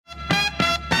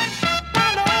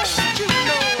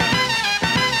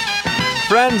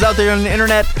friends out there on the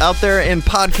internet, out there in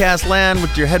podcast land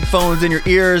with your headphones in your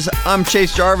ears. I'm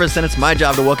Chase Jarvis, and it's my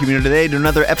job to welcome you today to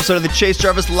another episode of the Chase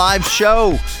Jarvis Live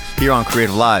Show here on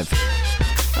Creative Live.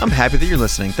 I'm happy that you're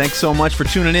listening. Thanks so much for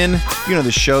tuning in. You know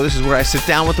the show. This is where I sit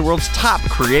down with the world's top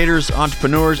creators,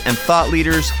 entrepreneurs, and thought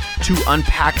leaders to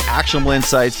unpack actionable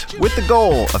insights with the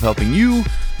goal of helping you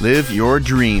live your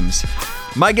dreams.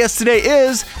 My guest today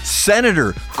is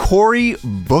Senator Cory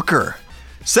Booker.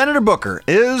 Senator Booker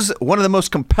is one of the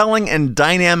most compelling and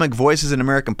dynamic voices in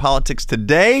American politics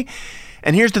today.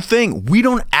 And here's the thing, we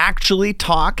don't actually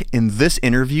talk in this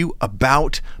interview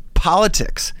about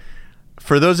politics.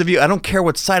 For those of you, I don't care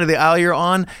what side of the aisle you're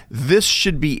on, this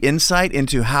should be insight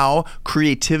into how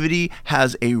creativity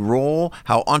has a role,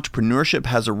 how entrepreneurship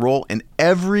has a role in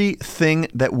everything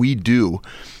that we do.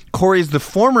 Cory is the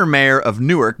former mayor of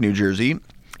Newark, New Jersey.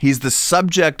 He's the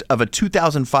subject of a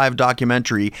 2005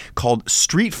 documentary called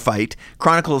Street Fight,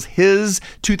 chronicles his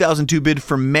 2002 bid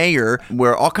for mayor,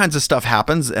 where all kinds of stuff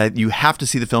happens. You have to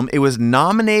see the film. It was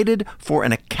nominated for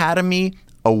an Academy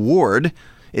Award.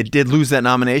 It did lose that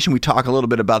nomination. We talk a little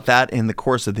bit about that in the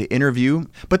course of the interview.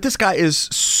 But this guy is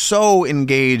so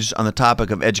engaged on the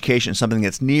topic of education, something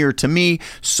that's near to me,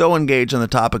 so engaged on the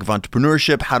topic of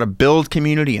entrepreneurship, how to build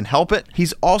community and help it.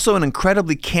 He's also an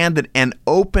incredibly candid and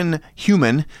open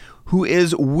human who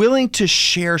is willing to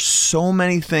share so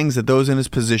many things that those in his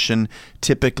position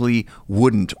typically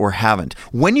wouldn't or haven't.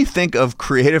 When you think of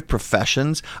creative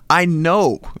professions, I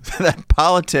know that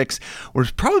politics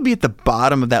would probably be at the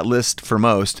bottom of that list for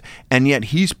most, and yet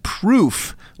he's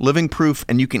proof, living proof,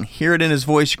 and you can hear it in his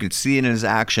voice, you can see it in his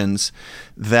actions,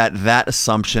 that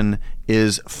assumption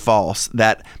is false,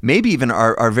 that maybe even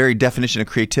our very definition of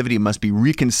creativity must be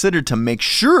reconsidered to make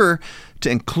sure to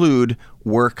include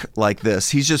work like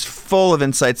this. He's just full of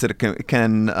insights that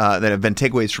can that have been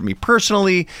takeaways for me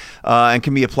personally and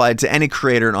can be applied to any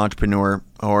creator and entrepreneur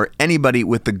or anybody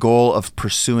with the goal of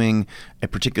pursuing a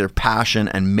particular passion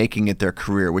and making it their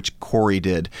career, which Cory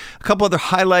did. A couple other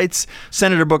highlights.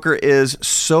 Senator Booker is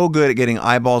so good at getting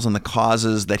eyeballs on the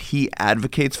causes that he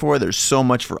advocates for. There's so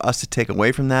much for us to take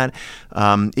away from that.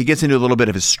 He gets into a little bit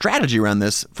of his strategy around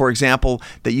this. For example,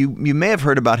 that you may have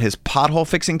heard about his pothole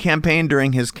fixing campaign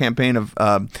during his campaign of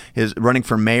his running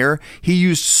for mayor. He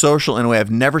used social in a way I've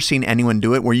never seen anyone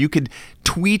do it, where you could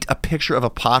tweet a picture of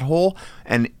a pothole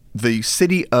and the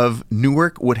city of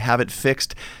Newark would have it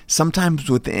fixed sometimes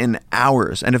within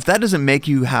hours. And if that doesn't make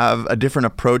you have a different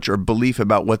approach or belief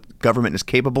about what government is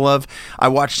capable of, I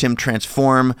watched him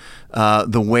transform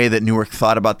the way that Newark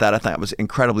thought about that. I thought it was an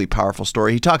incredibly powerful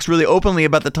story. He talks really openly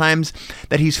about the times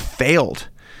that he's failed.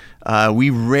 We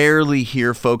rarely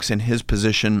hear folks in his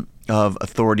position of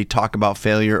authority talk about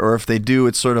failure, or if they do,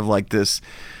 it's sort of like this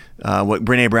what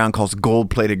Brené Brown calls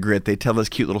gold-plated grit. They tell this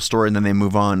cute little story and then they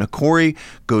move on. Now, Cory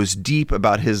goes deep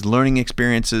about his learning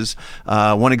experiences.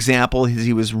 One example is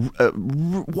he was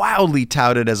wildly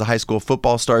touted as a high school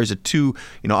football star. He's a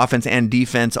offense and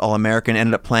defense All-American,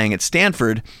 ended up playing at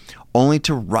Stanford, only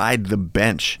to ride the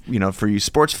bench. You know, for you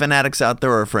sports fanatics out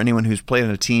there, or for anyone who's played on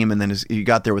a team and then you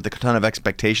got there with a ton of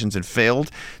expectations and failed.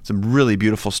 It's a really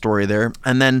beautiful story there.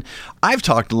 And then I've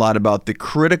talked a lot about the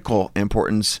critical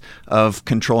importance of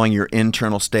controlling your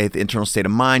internal state, the internal state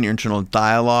of mind, your internal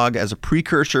dialogue as a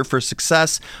precursor for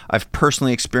success. I've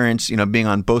personally experienced, being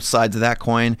on both sides of that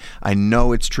coin. I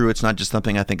know it's true. It's not just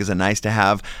something I think is a nice to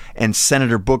have. And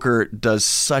Senator Booker does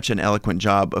such an eloquent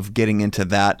job of getting into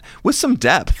that with some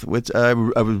depth, which I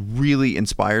was really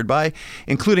inspired by,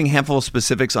 including a handful of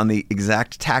specifics on the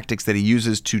exact tactics that he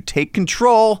uses to take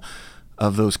control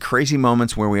of those crazy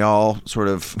moments where we all sort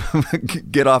of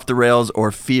get off the rails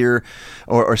or feel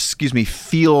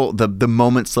the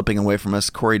moment slipping away from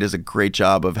us. Cory does a great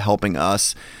job of helping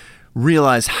us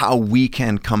realize how we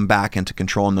can come back into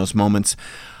control in those moments.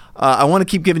 I want to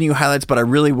keep giving you highlights, but I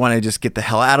really want to just get the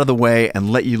hell out of the way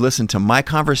and let you listen to my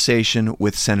conversation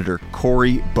with Senator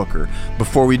Cory Booker.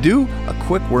 Before we do, a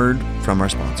quick word from our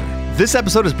sponsor. This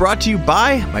episode is brought to you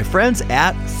by my friends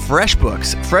at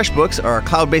FreshBooks. FreshBooks are a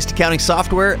cloud-based accounting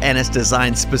software, and it's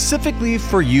designed specifically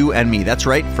for you and me. That's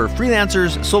right, for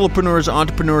freelancers, solopreneurs,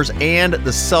 entrepreneurs, and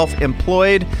the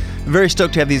self-employed. Very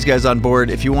stoked to have these guys on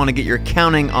board. If you want to get your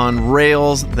accounting on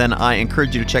rails, then I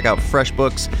encourage you to check out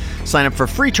FreshBooks. Sign up for a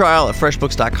free trial at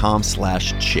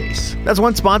freshbooks.com/chase. That's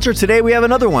one sponsor. Today we have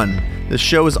another one. This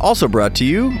show is also brought to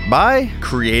you by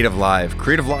Creative Live.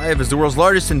 Creative Live is the world's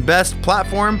largest and best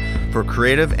platform for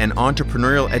creative and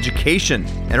entrepreneurial education.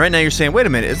 And right now you're saying, wait a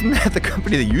minute, isn't that the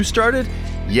company that you started?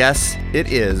 Yes,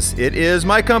 it is. It is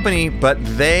my company, but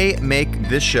they make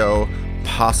this show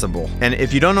possible. And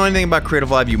if you don't know anything about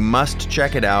Creative Live, you must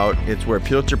check it out. It's where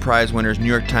Pulitzer Prize winners, New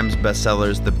York Times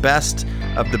bestsellers, the best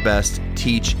of the best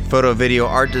teach photo, video,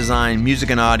 art design, music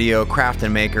and audio, craft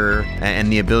and maker,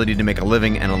 and the ability to make a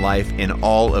living and a life in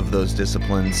all of those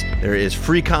disciplines. There is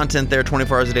free content there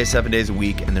 24 hours a day, 7 days a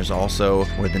week, and there's also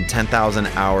more than 10,000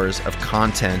 hours of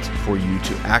content for you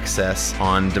to access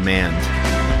on demand.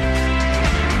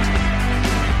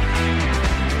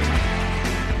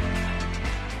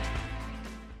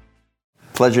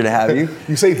 Pleasure to have you.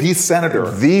 You say the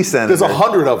senator. The senator. There's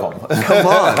 100 of them. Come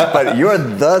on, but you're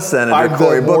the senator, I'm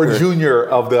Cory the more Booker. junior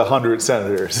of the 100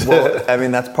 senators. Well, I mean,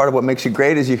 that's part of what makes you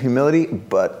great is your humility,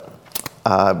 but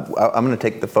I'm going to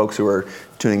take the folks who are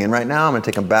tuning in right now, I'm going to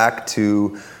take them back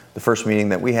to the first meeting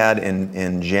that we had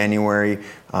in January.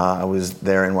 I was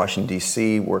there in Washington,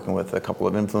 D.C., working with a couple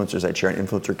of influencers. I chair an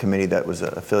influencer committee that was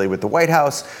affiliated with the White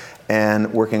House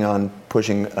and working on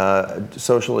pushing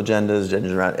social agendas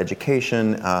around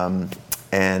education.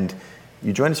 And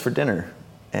you joined us for dinner,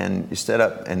 and you stood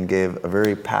up and gave a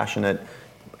very passionate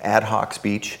ad hoc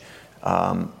speech.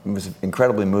 It was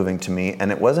incredibly moving to me,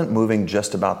 and it wasn't moving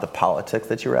just about the politics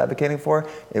that you were advocating for.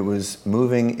 It was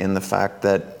moving in the fact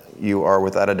that you are,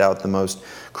 without a doubt, the most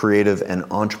creative and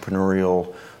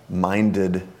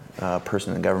entrepreneurial-minded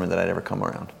person in government that I'd ever come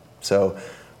around. So,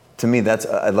 to me,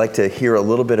 I'd like to hear a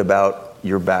little bit about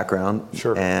your background,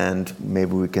 sure. And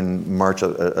maybe we can march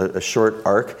a short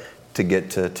arc to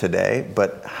get to today.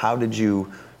 But how did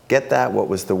you get that? What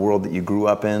was the world that you grew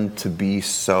up in to be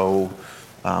so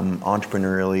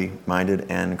entrepreneurially minded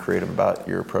and creative about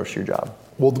your approach to your job?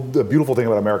 Well, the beautiful thing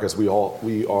about America is we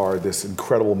are this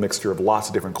incredible mixture of lots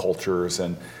of different cultures,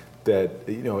 and that,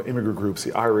 immigrant groups,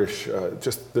 the Irish,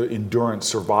 just the endurance,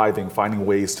 surviving, finding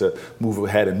ways to move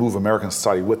ahead and move American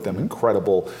society with them,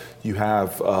 incredible. You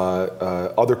have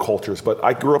other cultures, but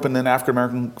I grew up in an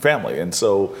African-American family, and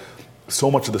so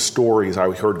much of the stories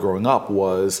I heard growing up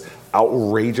was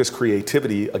outrageous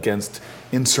creativity against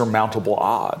insurmountable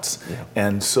odds. Yeah.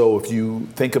 And so if you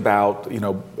think about,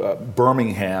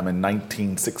 Birmingham in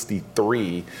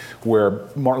 1963, where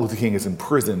Martin Luther King is in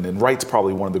prison and writes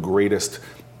probably one of the greatest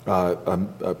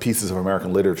pieces of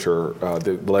American literature,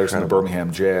 the letters from the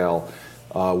Birmingham jail,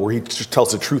 where he just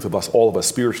tells the truth of all of us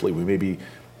spiritually. We may be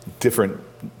different,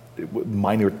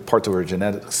 minor parts of our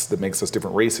genetics that makes us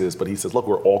different races, but he says, look,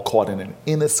 we're all caught in an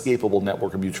inescapable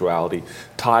network of mutuality,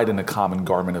 tied in a common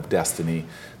garment of destiny,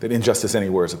 that injustice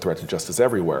anywhere is a threat to justice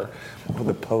everywhere. Well,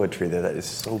 the poetry there, that is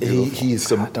so beautiful.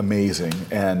 He's amazing.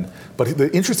 But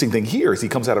the interesting thing here is he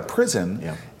comes out of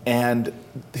prison, and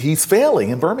he's failing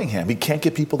in Birmingham. He can't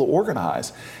get people to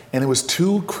organize. And it was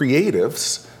two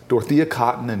creatives, Dorothea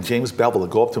Cotton and James Bevel,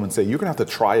 that go up to him and say, you're going to have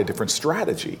to try a different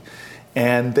strategy.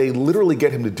 And they literally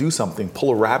get him to do something,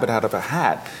 pull a rabbit out of a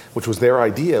hat, which was their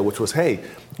idea, which was, hey,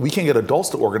 we can't get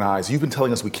adults to organize. You've been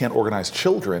telling us we can't organize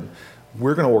children.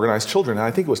 We're going to organize children. And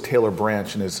I think it was Taylor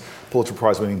Branch in his Pulitzer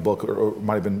Prize-winning book, or it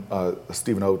might have been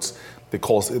Stephen Oates, that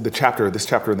calls this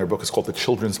chapter in their book is called The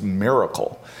Children's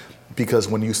Miracle. Because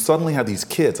when you suddenly have these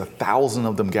kids, 1,000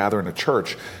 of them gather in a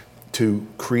church to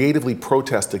creatively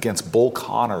protest against Bull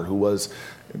Connor, who was,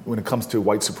 when it comes to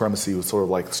white supremacy, was sort of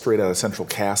like straight out of central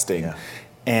casting. Yeah.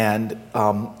 And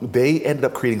they ended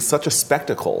up creating such a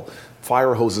spectacle,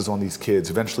 fire hoses on these kids,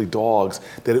 eventually dogs,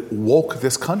 that it woke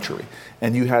this country.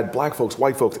 And you had black folks,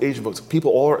 white folks, Asian folks,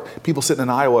 people sitting in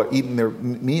Iowa eating their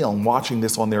meal and watching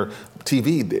this on their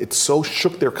TV. It so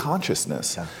shook their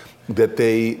consciousness. Yeah. That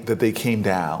they came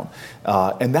down.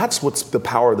 And that's what's the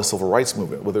power of the civil rights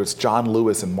movement, whether it's John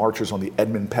Lewis and marchers on the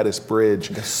Edmund Pettus Bridge.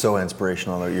 That's so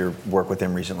inspirational, your work with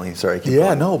him recently. Sorry, keep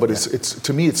going. No, but it's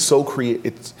to me, it's so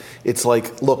it's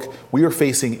like, look, we are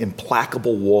facing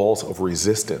implacable walls of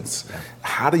resistance. Yeah.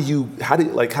 How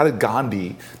did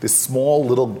Gandhi, this small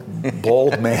little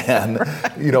bald man,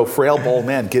 frail bald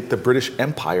man, get the British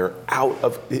Empire out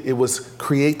of it? Was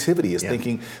creativity, is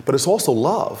thinking, but it's also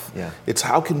love. Yeah. It's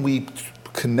how can we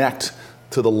connect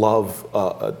to the love,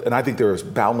 and I think there is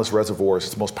boundless reservoirs.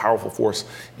 It's the most powerful force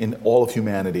in all of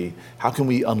humanity. How can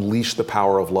we unleash the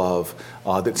power of love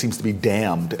that seems to be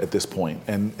damned at this point?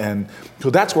 And so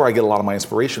that's where I get a lot of my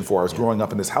inspiration for. I was growing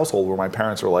up in this household where my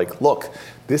parents were like, look,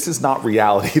 this is not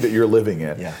reality that you're living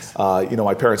in. Yes.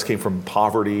 My parents came from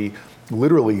poverty.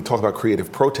 Literally, talk about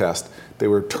creative protest. They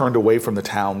were turned away from the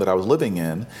town that I was living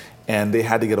in, and they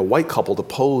had to get a white couple to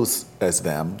pose as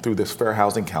them through this Fair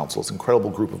Housing Council, this incredible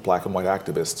group of black and white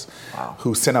activists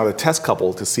who sent out a test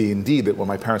couple to see indeed that when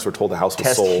my parents were told the house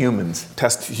was sold.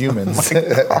 Test humans. Oh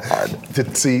my God.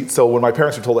 To see. So when my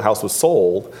parents were told the house was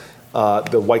sold,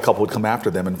 the white couple would come after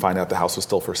them and find out the house was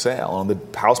still for sale. And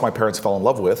the house my parents fell in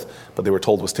love with, but they were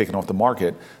told was taken off the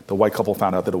market, the white couple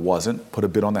found out that it wasn't, put a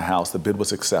bid on the house, the bid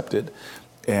was accepted.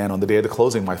 And on the day of the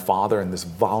closing, my father and this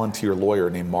volunteer lawyer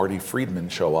named Marty Friedman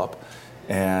show up.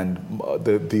 And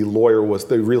the real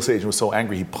estate agent was so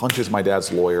angry, he punches my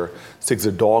dad's lawyer, sticks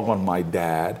a dog on my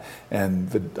dad,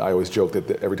 and I always joke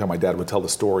that every time my dad would tell the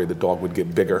story, the dog would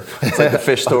get bigger. It's like the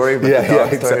fish story, but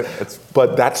exactly.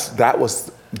 But that's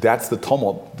the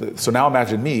tumult. So now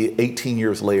imagine me, 18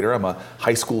 years later, I'm a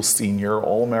high school senior,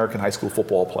 all-American high school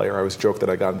football player. I always joke that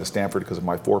I got into Stanford because of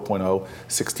my 4.0,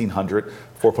 1,600,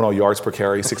 4.0 yards per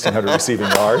carry, 1,600 receiving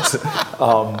yards.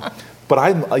 But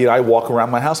I walk around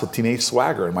my house with teenage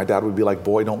swagger, and my dad would be like,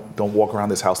 "Boy, don't walk around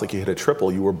this house like you hit a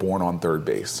triple. You were born on third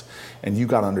base, and you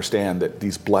got to understand that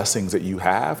these blessings that you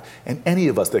have, and any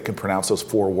of us that can pronounce those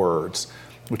 4 words,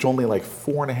 which only like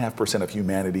 4.5% of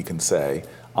humanity can say,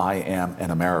 I am an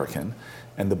American,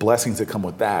 and the blessings that come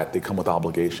with that, they come with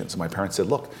obligations." And my parents said,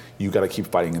 "Look, you got to keep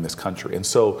fighting in this country." And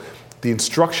so, the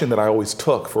instruction that I always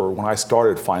took for when I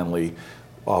started finally.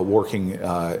 Working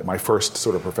my first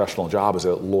sort of professional job as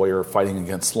a lawyer fighting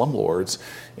against slumlords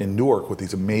in Newark with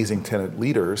these amazing tenant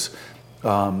leaders,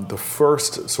 the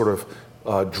first sort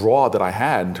of draw that I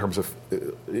had in terms of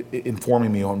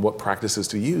informing me on what practices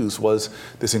to use was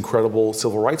this incredible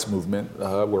civil rights movement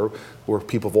where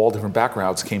people of all different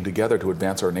backgrounds came together to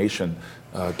advance our nation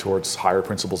towards higher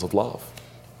principles of love.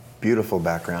 Beautiful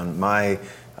background.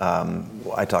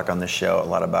 I talk on this show a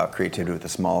lot about creativity with a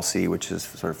small c, which is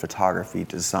sort of photography,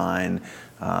 design,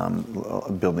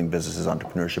 building businesses,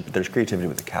 entrepreneurship. But there's creativity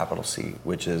with a capital C,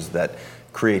 which is that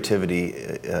creativity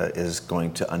is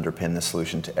going to underpin the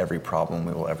solution to every problem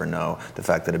we will ever know. The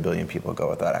fact that 1 billion people go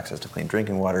without access to clean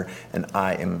drinking water, and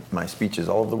in my speeches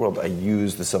all over the world, I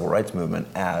use the civil rights movement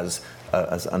as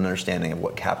an understanding of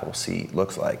what capital C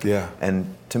looks like. Yeah.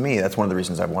 And to me, that's one of the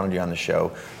reasons I've wanted you on the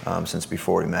show since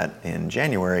before we met in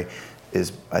January,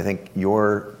 is I think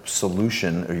your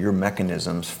solution or your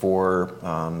mechanisms for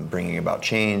bringing about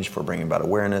change, for bringing about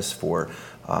awareness, for,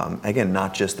 again,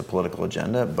 not just the political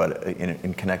agenda, but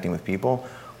in connecting with people,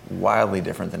 wildly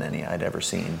different than any I'd ever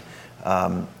seen.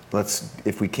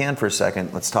 If we can for a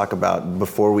second, let's talk about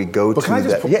before we go but to can I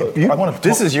just that.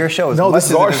 This is your show. No, this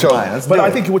is our show. But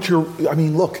I think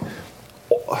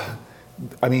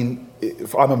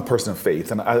if I'm a person of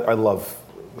faith, and I've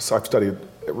studied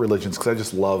religions because I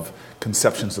just love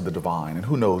conceptions of the divine, and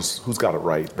who knows who's got it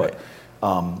right. But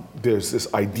there's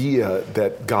this idea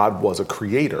that God was a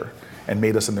creator and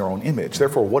made us in their own image.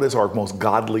 Therefore, what is our most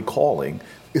godly calling?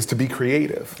 Is to be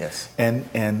creative. Yes.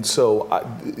 And so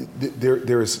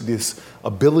there's this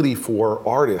ability for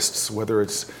artists, whether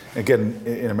it's, again,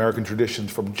 in American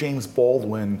traditions, from James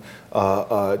Baldwin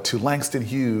to Langston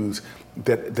Hughes,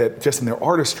 that just in their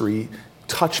artistry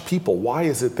touch people. Why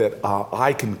is it that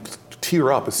I can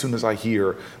tear up as soon as I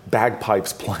hear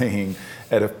bagpipes playing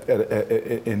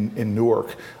in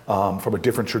Newark from a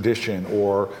different tradition,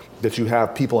 or that you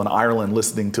have people in Ireland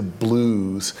listening to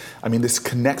blues? I mean, this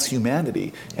connects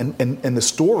humanity. And the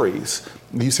stories,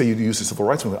 you say you use the civil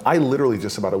rights movement. I literally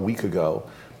just about a week ago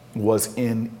was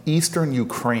in eastern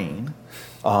Ukraine.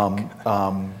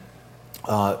 I'm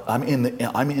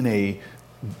in a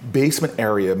basement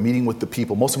area meeting with the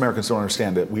people. Most Americans don't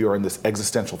understand that we are in this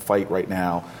existential fight right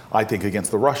now, I think,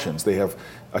 against the Russians. They have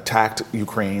attacked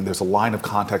Ukraine. There's a line of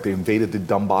contact. They invaded the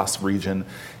Donbass region,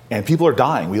 and people are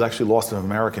dying. We actually lost an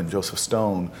American, Joseph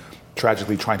Stone,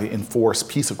 tragically trying to enforce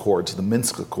peace accords, the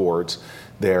Minsk Accords.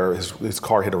 There, his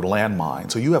car hit a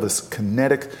landmine. So you have this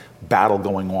kinetic battle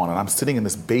going on, and I'm sitting in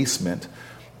this basement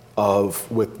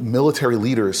with military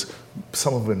leaders.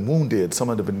 Some have been wounded, some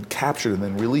have been captured and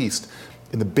then released,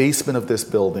 in the basement of this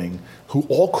building, who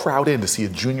all crowd in to see a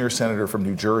junior senator from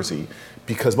New Jersey,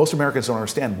 because most Americans don't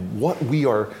understand what we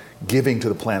are giving to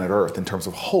the planet Earth in terms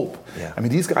of hope. Yeah. I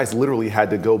mean, these guys literally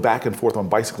had to go back and forth on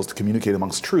bicycles to communicate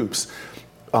amongst troops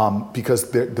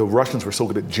because the Russians were so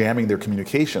good at jamming their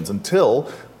communications,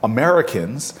 until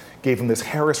Americans gave them this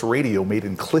Harris radio made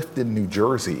in Clifton, New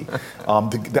Jersey.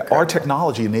 Our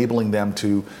technology enabling them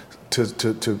to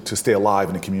stay alive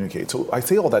and to communicate. So I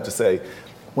say all that to say,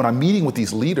 when I'm meeting with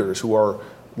these leaders who are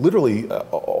literally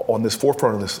on this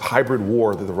forefront of this hybrid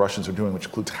war that the Russians are doing, which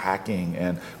includes hacking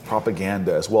and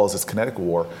propaganda, as well as this kinetic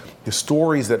war, the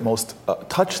stories that most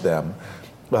touch them,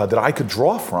 that I could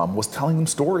draw from, was telling them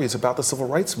stories about the civil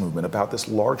rights movement, about this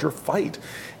larger fight.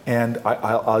 And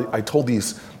I told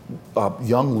these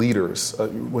young leaders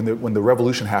when the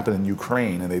revolution happened in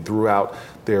Ukraine, and they threw out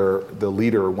the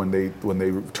leader when they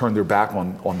turned their back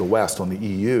on the West, on the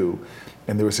EU.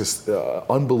 and there was this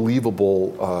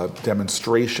unbelievable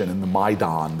demonstration in the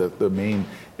Maidan, the main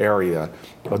area,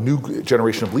 a new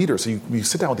generation of leaders. So you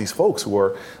sit down with these folks who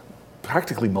are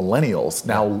practically millennials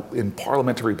now in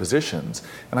parliamentary positions.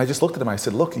 And I just looked at them and I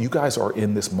said, look, you guys are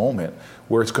in this moment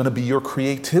where it's going to be your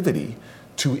creativity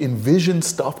to envision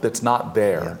stuff that's not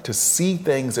there, to see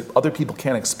things that other people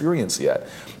can't experience yet.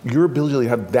 Your ability to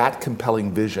have that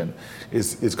compelling vision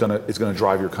is going to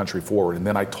drive your country forward. And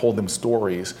then I told them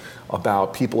stories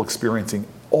about people experiencing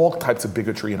all types of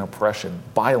bigotry and oppression,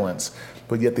 violence,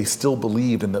 but yet they still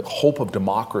believed in the hope of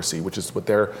democracy, which is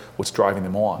what's driving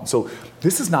them on. So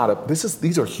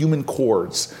these are human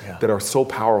chords that are so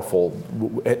powerful,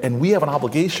 and we have an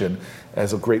obligation,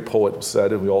 as a great poet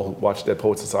said, and we all watch Dead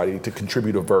Poet Society, to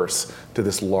contribute a verse to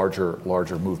this larger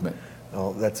movement.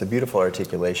 Well, that's a beautiful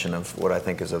articulation of what I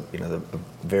think is a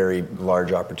very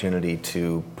large opportunity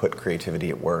to put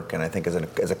creativity at work. And I think as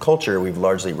a culture, we've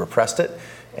largely repressed it.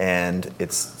 And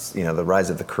it's, the rise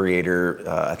of the creator,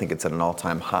 I think it's at an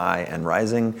all-time high and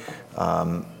rising.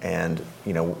 And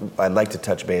I'd like to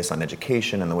touch base on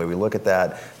education and the way we look at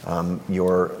that,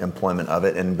 your employment of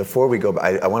it. And before we go,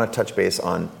 I want to touch base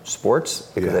on sports,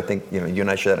 because I think, you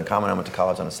and I share that in common. I went to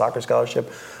college on a soccer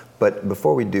scholarship. But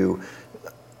before we do,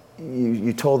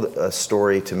 you told a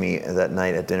story to me that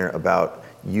night at dinner about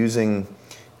using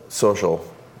social,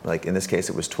 like in this case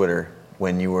it was Twitter,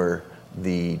 when you were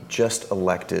the just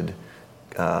elected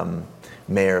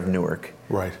mayor of Newark,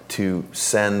 to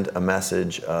send a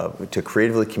message, to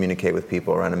creatively communicate with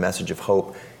people around a message of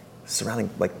hope surrounding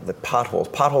like the potholes.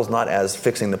 Potholes not as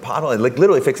fixing the pothole, like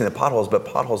literally fixing the potholes, but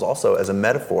potholes also as a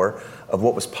metaphor of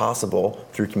what was possible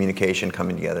through communication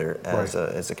coming together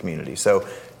as a community. So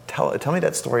tell me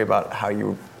that story about how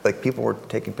people were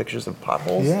taking pictures of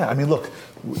potholes. Yeah, I mean, look,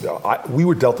 we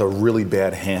were dealt a really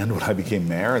bad hand when I became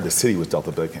mayor, and the city was dealt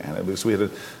a big hand.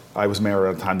 I was mayor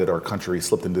at a time that our country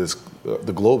slipped into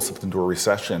the globe slipped into a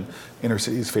recession. Inner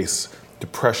cities face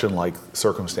depression-like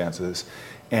circumstances.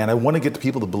 And I want to get the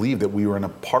people to believe that we were in a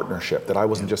partnership, that I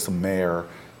wasn't just a mayor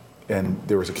and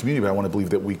there was a community, but I want to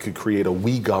believe that we could create a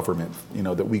we government,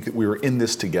 that we were in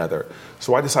this together.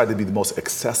 So I decided to be the most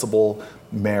accessible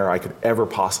mayor I could ever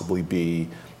possibly be.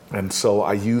 And so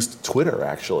I used Twitter,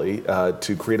 actually,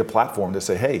 to create a platform to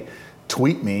say, hey,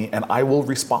 tweet me and I will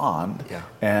respond,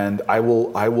 and I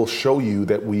will show you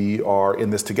that we are in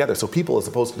this together. So people, as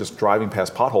opposed to just driving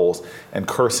past potholes and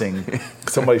cursing,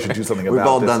 somebody should do something about this. We've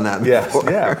all done that before.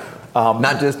 Yeah.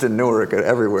 Not just in Newark,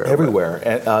 everywhere. Everywhere.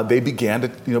 And they began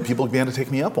to, people began to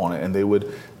take me up on it, and they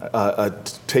would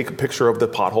take a picture of the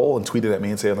pothole and tweet it at me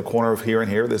and say, on the corner of here and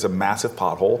here, there's a massive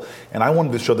pothole. And I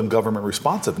wanted to show them government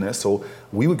responsiveness, so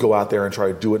we would go out there and try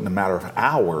to do it in a matter of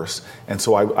hours. And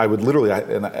so I would literally,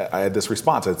 I had this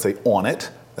response, I'd say, on it.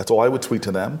 That's all I would tweet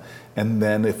to them. And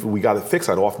then if we got it fixed,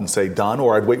 I'd often say done,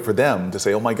 or I'd wait for them to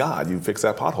say, oh my God, you fixed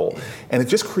that pothole. And it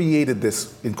just created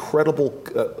this incredible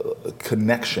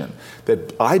connection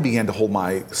that I began to hold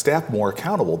my staff more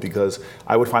accountable, because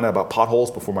I would find out about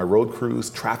potholes before my road crews,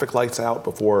 traffic lights out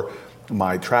before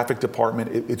my traffic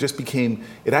department.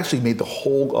 It actually made the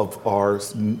whole of our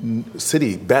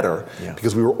city better,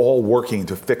 because we were all working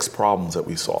to fix problems that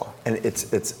we saw. And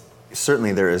it's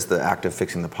certainly there is the act of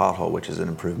fixing the pothole, which is an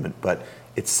improvement, but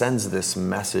it sends this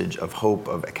message of hope,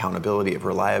 of accountability, of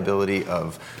reliability,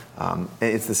 of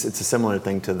it's a similar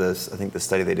thing to this, I think the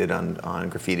study they did on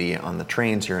graffiti on the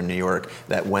trains here in New York,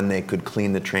 that when they could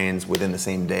clean the trains within the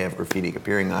same day of graffiti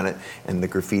appearing on it, and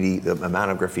the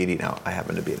amount of graffiti, now I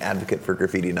happen to be an advocate for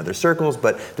graffiti in other circles,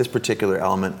 but this particular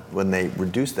element, when they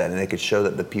reduced that and they could show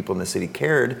that the people in the city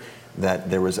cared, that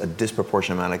there was a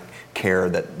disproportionate amount of care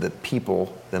that the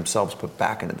people themselves put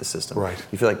back into the system. Right.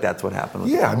 You feel like that's what happened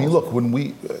with the I mean, look,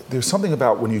 there's something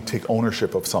about when you take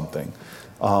ownership of something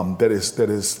that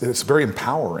is very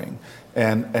empowering,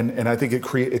 and I think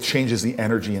it changes the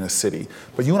energy in a city.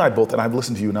 But you and I both, and I've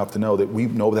listened to you enough to know that we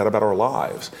know that about our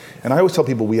lives. And I always tell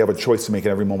people we have a choice to make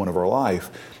in every moment of our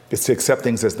life. It's to accept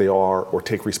things as they are or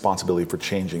take responsibility for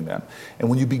changing them. And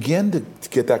when you begin to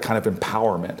get that kind of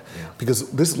empowerment, because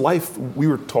this life, we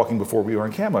were talking before we were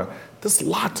on camera, there's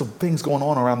lots of things going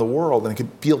on around the world, and it can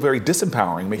feel very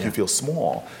disempowering, make you feel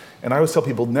small. And I always tell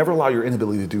people, never allow your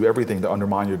inability to do everything to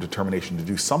undermine your determination to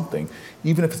do something,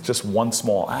 even if it's just one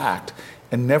small act,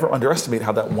 and never underestimate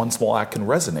how that one small act can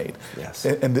resonate. Yes.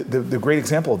 And the great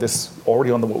example of this,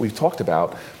 already on what we've talked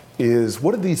about, is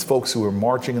what did these folks who were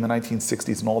marching in the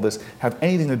 1960s and all this have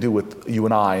anything to do with you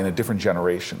and I in a different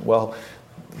generation? Well,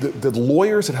 the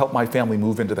lawyers that helped my family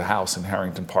move into the house in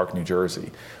Harrington Park, New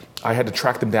Jersey, I had to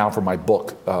track them down for my book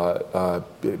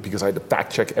because I had to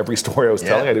fact check every story I was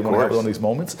telling. I didn't want to have one of these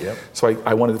moments. Yep. So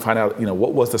I wanted to find out,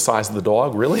 what was the size of the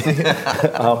dog, really?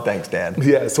 Thanks, Dad.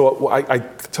 Yeah, so I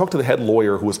talked to the head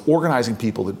lawyer who was organizing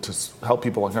people to help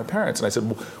people like my parents. And I said,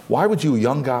 well, why would you, a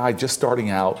young guy just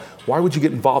starting out, why would you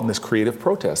get involved in this creative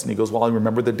protest? And he goes, well, I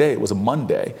remember the day. It was a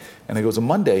Monday. And I goes, a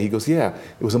Monday? He goes, yeah,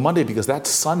 it was a Monday because that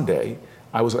Sunday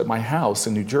I was at my house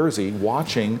in New Jersey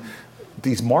watching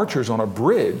these marchers on a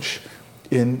bridge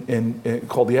in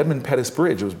called the Edmund Pettus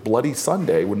Bridge. It was Bloody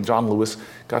Sunday when John Lewis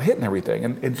got hit and everything.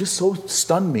 And it just so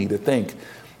stunned me to think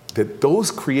that those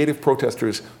creative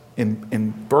protesters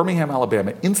in Birmingham,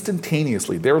 Alabama,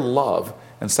 instantaneously, their love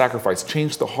and sacrifice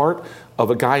changed the heart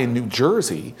of a guy in New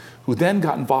Jersey who then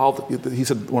got involved. He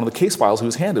said one of the case files he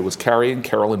was handed was Carrie and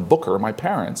Carolyn Booker, my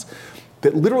parents,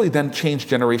 that literally then changed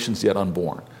generations yet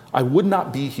unborn. I would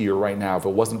not be here right now if it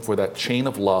wasn't for that chain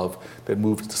of love that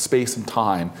moved space and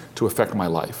time to affect my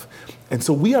life. And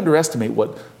so we underestimate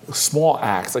what small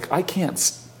acts, like I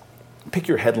can't pick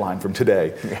your headline from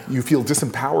today. Yeah. You feel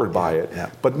disempowered by it. Yeah.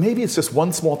 But maybe it's just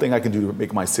one small thing I can do to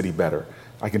make my city better.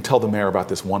 I can tell the mayor about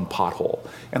this one pothole.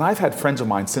 And I've had friends of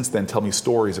mine since then tell me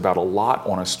stories about a lot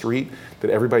on a street that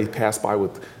everybody passed by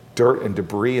with dirt and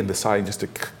debris and deciding just to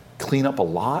clean up a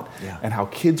lot, and how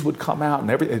kids would come out and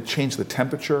it changed the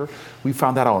temperature. We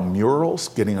found that on murals,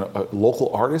 getting a local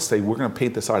artist say, we're going to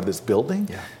paint the side of this building,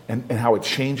 and how it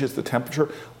changes the temperature.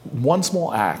 One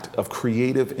small act of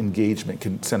creative engagement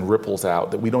can send ripples out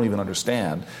that we don't even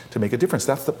understand to make a difference.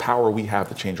 That's the power we have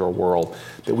to change our world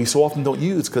that we so often don't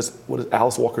use, because what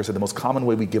Alice Walker said, the most common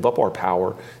way we give up our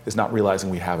power is not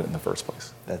realizing we have it in the first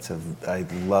place. I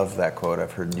love that quote.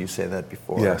 I've heard you say that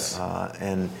before. Yes.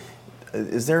 And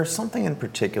is there something in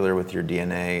particular with your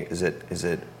DNA? Is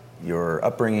it your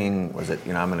upbringing? Was it,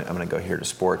 I'm gonna go here to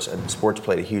sports. And sports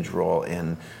played a huge role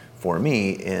for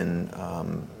me in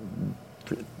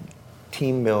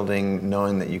team building,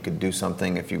 knowing that you could do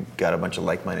something if you got a bunch of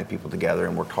like-minded people together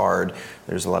and worked hard.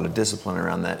 There's a lot of discipline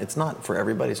around that. It's not for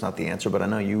everybody, it's not the answer, but I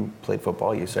know you played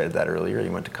football, you said that earlier,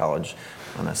 you went to college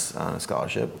on a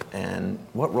scholarship. And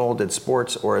what role did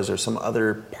sports, or is there some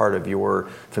other part of your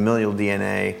familial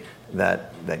DNA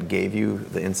that gave you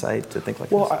the insight to think like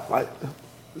this? Well,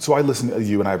 so I listen to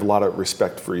you, and I have a lot of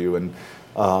respect for you, and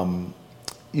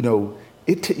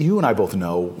you and I both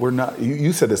know we're not.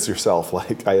 You said this yourself.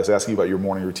 Like, I was asking you about your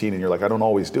morning routine, and you're like, I don't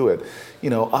always do it.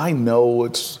 I know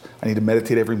I need to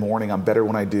meditate every morning. I'm better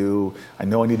when I do. I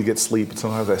know I need to get sleep, and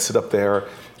sometimes I sit up there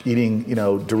eating,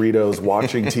 Doritos,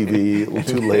 watching TV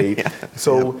too late.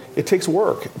 So it takes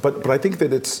work, but I think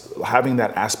that it's having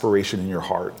that aspiration in your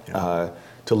heart.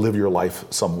 To live your life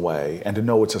some way, and to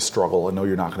know it's a struggle, and know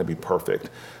you're not going to be perfect.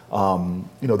 I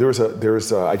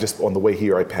just, on the way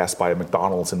here, I passed by a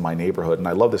McDonald's in my neighborhood, and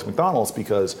I love this McDonald's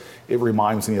because it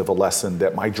reminds me of a lesson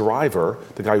that my driver,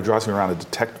 the guy who drives me around,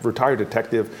 retired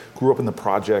detective, grew up in the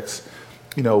projects.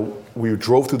 We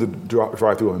drove through the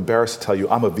drive-through. I'm embarrassed to tell you,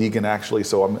 I'm a vegan actually,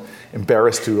 so I'm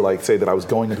embarrassed to say that I was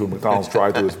going into a McDonald's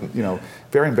drive-through. It was,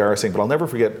 very embarrassing, but I'll never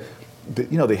forget,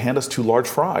 they hand us 2 large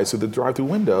fries through the drive-through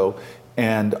window.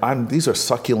 And these are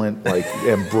succulent, like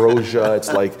ambrosia.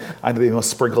 It's like they must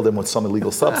sprinkle them with some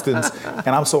illegal substance.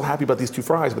 And I'm so happy about these 2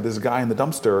 fries, but there's a guy in the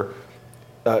dumpster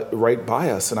right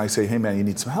by us, and I say, hey man, you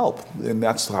need some help. And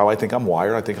that's how I think I'm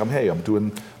wired. I think I'm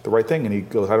doing the right thing. And he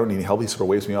goes, I don't need any help. He sort of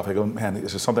waves me off. I go, man,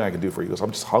 is there something I can do for you? He goes,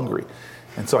 I'm just hungry.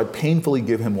 And so I painfully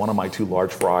give him one of my 2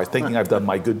 large fries, thinking I've done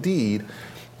my good deed.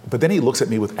 But then he looks at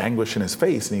me with anguish in his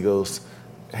face, and he goes,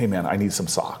 hey man, I need some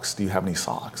socks. Do you have any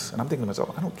socks? And I'm thinking to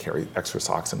myself, I don't carry extra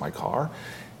socks in my car.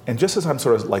 And just as I'm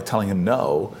sort of telling him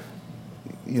no,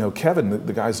 Kevin,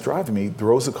 the guy's driving me,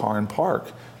 throws the car in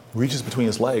park, reaches between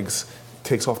his legs,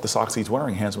 takes off the socks he's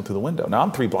wearing, hands them through the window. Now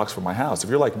I'm 3 blocks from my house. If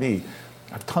you're like me,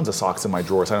 I have tons of socks in my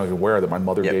drawers I don't even wear that my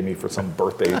mother gave me for some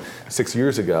birthday 6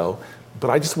 years ago. But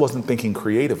I just wasn't thinking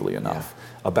creatively enough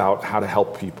about how to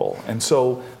help people. And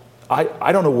so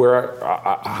I don't know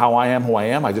how I am who I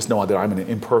am. I just know that I'm an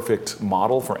imperfect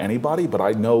model for anybody, but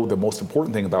I know the most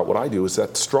important thing about what I do is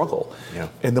that struggle. Yeah.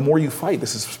 And the more you fight,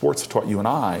 this is sports taught you and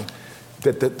I,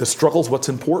 that the struggle's what's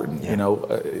important. Yeah.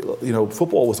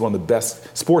 Football was one of the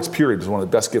best, sports period was one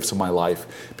of the best gifts of my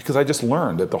life, because I just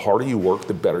learned that the harder you work,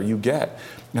 the better you get.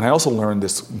 And I also learned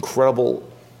this incredible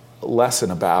lesson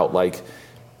about,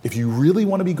 if you really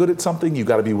want to be good at something, you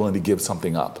got to be willing to give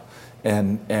something up.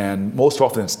 And most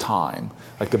often it's time.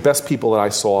 The best people that I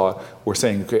saw were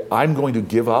saying, okay, I'm going to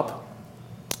give up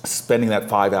spending that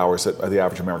 5 hours that the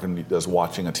average American does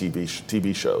watching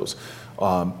TV shows,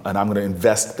 and I'm going to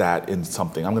invest that in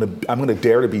something. I'm going to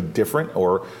dare to be different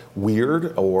or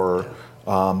weird or.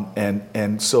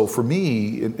 And so for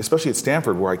me, especially at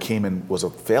Stanford, where I came in was a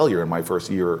failure in my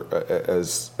first year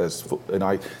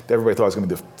everybody thought I was going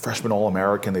to be the freshman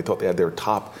All-American. They thought they had their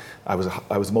top. I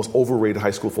was the most overrated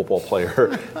high school football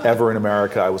player ever in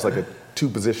America. I was like a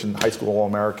 2-position high school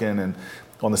All-American and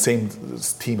on the same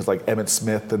team as like Emmitt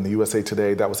Smith and the USA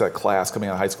Today. That was that class coming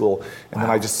out of high school. And then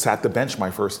I just sat the bench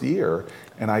my first year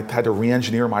and I had to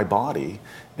re-engineer my body.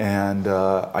 And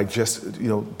I just,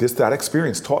 that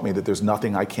experience taught me that there's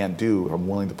nothing I can't do. I'm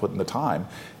willing to put in the time.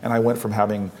 And I went from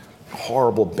having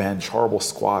horrible bench, horrible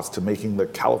squats to making the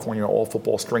California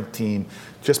all-football strength team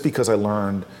just because I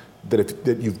learned that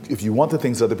if you want the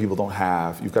things other people don't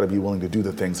have, you've got to be willing to do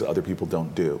the things that other people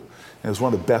don't do. And it was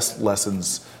one of the best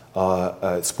lessons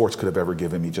sports could have ever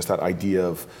given me, just that idea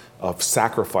of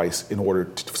sacrifice in order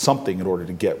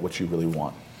to get what you really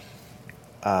want.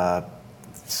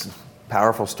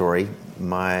 Powerful story.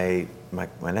 My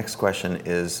next question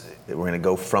is, we're going to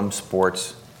go from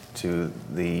sports to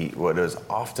what is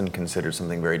often considered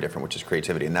something very different, which is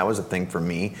creativity. And that was a thing for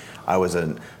me. I was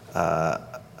a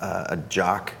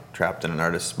jock trapped in an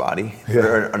artist's body,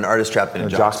 or an artist trapped in a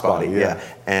jock's body. Yeah.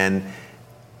 And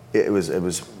it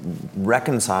was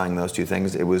reconciling those two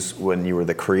things. It was when you were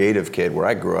the creative kid, where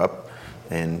I grew up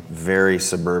in very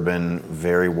suburban,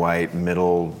 very white,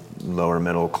 lower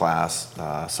middle class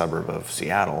suburb of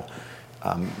Seattle.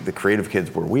 The creative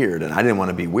kids were weird, and I didn't want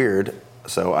to be weird,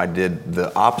 so I did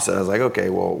the opposite. I was like, okay,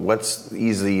 well, what's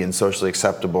easy and socially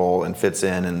acceptable and fits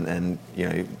in, and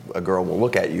a girl will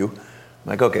look at you. I'm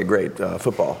like, okay, great,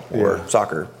 football or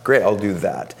soccer, great, I'll do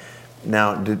that.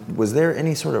 Now, was there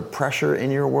any sort of pressure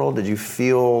in your world? Did you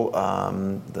feel,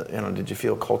 did you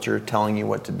feel culture telling you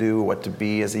what to do, what to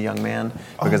be as a young man?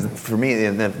 Because for me,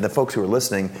 the folks who are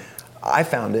listening, I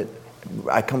found it.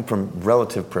 I come from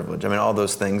relative privilege. I mean, all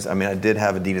those things. I mean, I did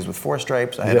have Adidas with 4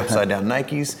 stripes. I had upside down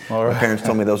Nikes. My parents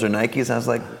told me those are Nikes. And I was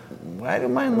like, why do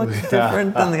mine look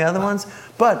different than the other ones?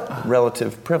 But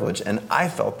relative privilege. And I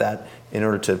felt that in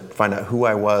order to find out who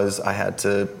I was, I had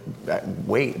to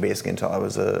wait basically until I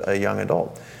was a young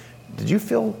adult. Did you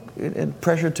feel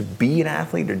pressure to be an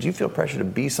athlete, or did you feel pressure to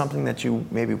be something that you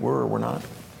maybe were or were not?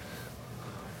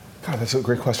 God, that's a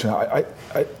great question. I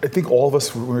think all of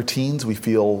us, when we're teens, we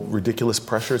feel ridiculous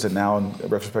pressures, and now in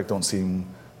retrospect don't seem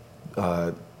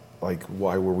like,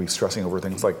 why were we stressing over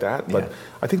things like that? But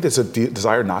I think there's a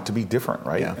desire not to be different,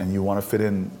 right? Yeah. And you want to fit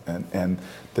in. And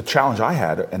the challenge I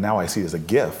had, and now I see as a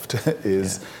gift,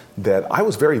 is that I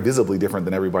was very visibly different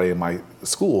than everybody in my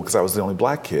school because I was the only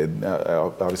black kid.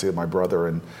 Obviously, my brother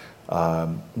and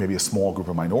maybe a small group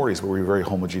of minorities, but we were a very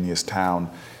homogeneous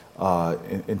town.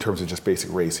 In terms of just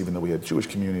basic race, even though we had Jewish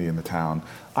community in the town,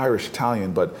 Irish,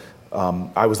 Italian, but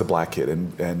I was the black kid,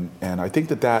 and I think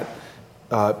that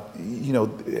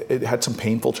it had some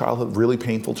really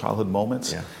painful childhood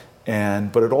moments,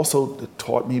 but it also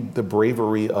taught me the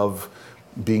bravery of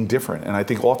being different. And I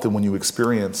think often when you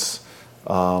experience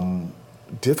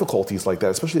difficulties like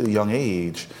that, especially at a young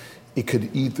age, it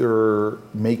could either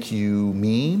make you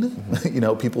mean,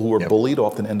 people who are bullied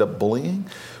often end up bullying,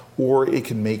 or it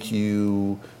can make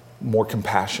you more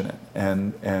compassionate.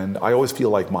 And I always feel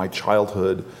like my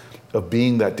childhood of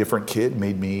being that different kid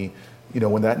made me,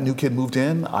 when that new kid moved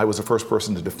in, I was the first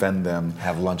person to defend them.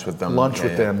 Have lunch with them.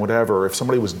 Them, whatever. If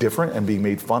somebody was different and being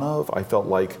made fun of, I felt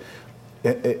like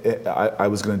I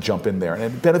was going to jump in there. And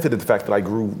it benefited the fact that I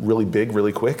grew really big,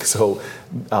 really quick. So,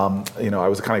 I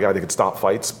was the kind of guy that could stop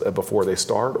fights before they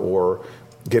start or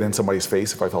get in somebody's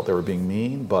face if I felt they were being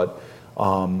mean. But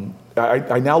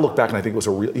I now look back and I think it was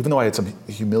even though I had some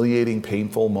humiliating,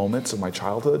 painful moments in my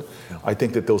childhood, I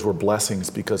think that those were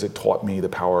blessings because it taught me the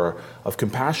power of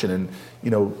compassion. And,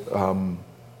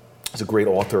 there's a great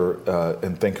author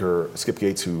and thinker, Skip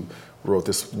Gates, who wrote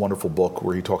this wonderful book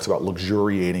where he talks about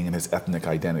luxuriating in his ethnic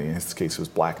identity. In his case, it was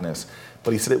blackness.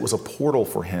 But he said it was a portal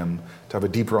for him to have a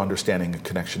deeper understanding and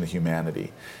connection to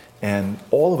humanity. And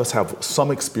all of us have some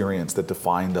experience that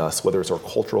defined us, whether it's our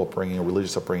cultural upbringing or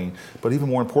religious upbringing, but even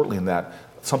more importantly than that,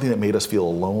 something that made us feel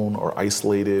alone or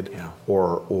isolated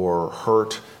or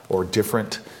hurt or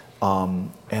different.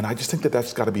 And I just think that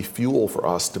that's got to be fuel for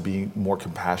us to be more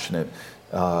compassionate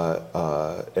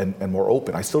and more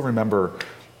open. I still remember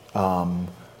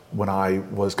when I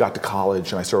got to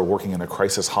college and I started working in a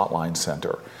crisis hotline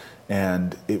center.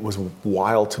 And it was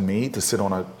wild to me to sit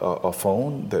on a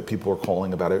phone that people were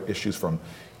calling about issues from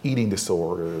eating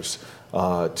disorders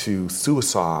to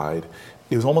suicide.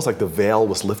 It was almost like the veil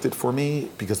was lifted for me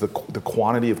because the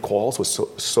quantity of calls was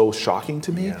so shocking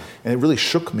to me. Yeah. And it really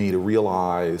shook me to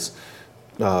realize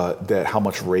that how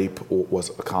much rape was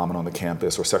common on the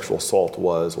campus, or sexual assault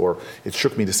was, or it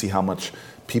shook me to see how much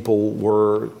people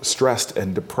were stressed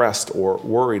and depressed or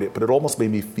worried. But it almost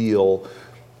made me feel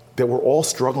that we're all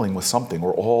struggling with something.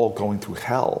 We're all going through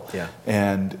hell. Yeah.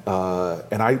 And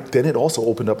then it also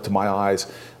opened up to my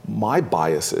eyes my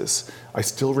biases. I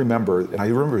still remember, and I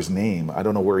remember his name. I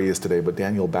don't know where he is today, but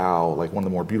Daniel Bao, like one of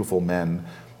the more beautiful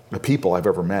people I've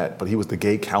ever met. But he was the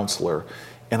gay counselor.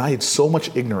 And I had so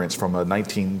much ignorance from a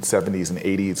 1970s and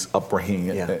 80s upbringing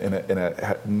in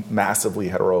a massively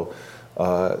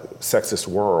sexist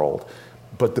world.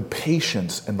 But the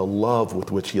patience and the love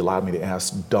with which he allowed me to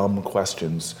ask dumb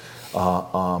questions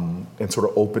and sort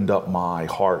of opened up my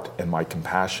heart and my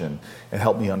compassion and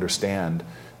helped me understand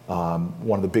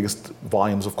one of the biggest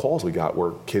volumes of calls we got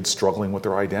were kids struggling with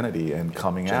their identity and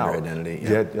coming out. Gender identity,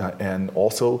 and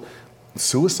also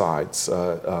suicides.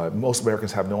 Most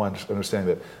Americans have no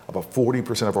understanding that about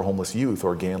 40% of our homeless youth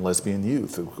are gay and lesbian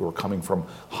youth who are coming from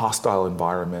hostile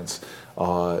environments.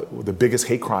 The biggest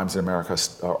hate crimes in America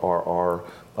are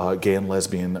gay and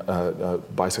lesbian,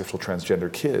 bisexual,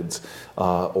 transgender kids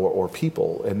or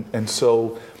people. And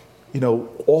so,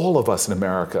 all of us in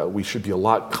America, we should be a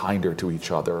lot kinder to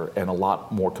each other and a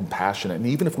lot more compassionate. And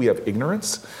even if we have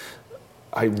ignorance,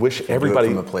 I wish everybody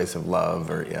do it from a place of love,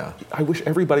 I wish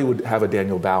everybody would have a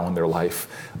Daniel Bao in their life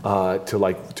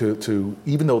to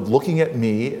even though looking at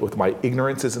me with my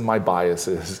ignorances and my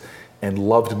biases and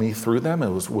loved me through them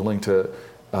and was willing to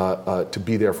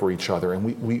be there for each other.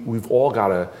 And we've all got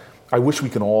to. I wish we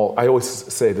can all. I always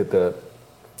say that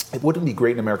it wouldn't be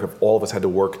great in America if all of us had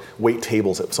to wait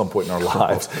tables at some point in our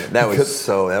lives.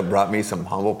 That brought me some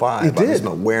humble pie. It did. Some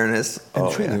awareness.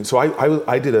 So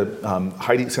I did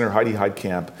a Senator Heidi Hyde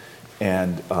camp,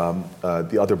 and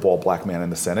the other bald black man in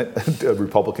the Senate,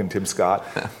 Republican Tim Scott.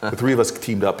 The three of us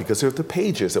teamed up because they're the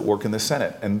pages that work in the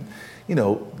Senate, and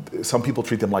some people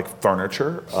treat them like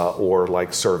furniture or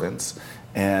like servants.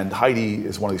 And Heidi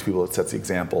is one of these people that sets the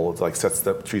example.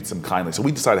 Treats them kindly. So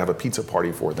we decided to have a pizza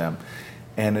party for them.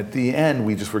 And at the end,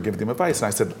 we just were giving them advice.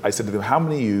 And I said to them, how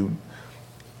many of you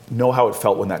know how it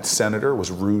felt when that senator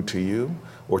was rude to you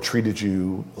or treated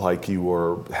you like you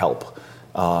were help?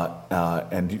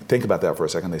 And you think about that for a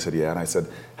second. They said, yeah. And I said,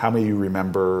 how many of you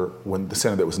remember when the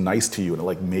senator that was nice to you and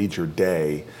it made your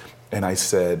day? And I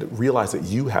said, realize that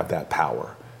you have that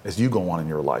power as you go on in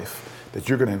your life, that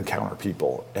you're going to encounter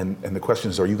people. And the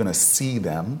question is, are you going to see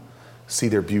them, see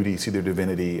their beauty, see their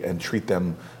divinity, and treat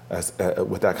them as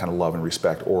with that kind of love and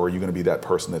respect, or are you going to be that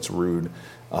person that's rude?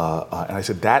 And I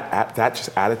said that just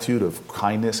attitude of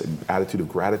kindness and attitude of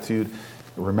gratitude,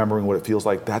 remembering what it feels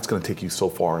like, that's going to take you so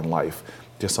far in life.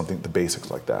 Just the basics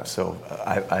like that. So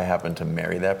I happened to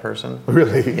marry that person.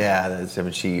 Really? Yeah,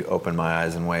 she opened my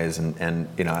eyes in ways, and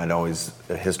I'd always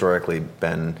historically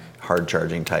been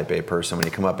hard-charging type A person. When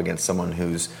you come up against someone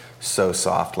who's so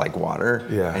soft like water,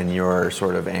 and your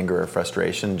sort of anger or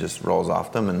frustration just rolls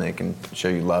off them, and they can show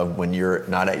you love when you're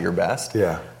not at your best.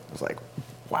 Yeah. I was like,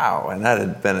 wow, and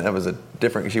that was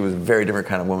she was a very different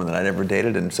kind of woman that I'd ever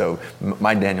dated, and so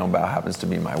my Daniel Bao happens to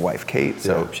be my wife, Kate.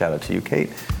 So shout out to you, Kate.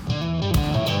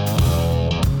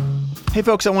 Hey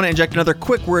folks, I want to inject another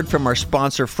quick word from our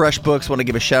sponsor, FreshBooks. I want to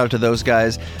give a shout out to those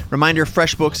guys. Reminder,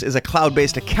 FreshBooks is a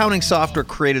cloud-based accounting software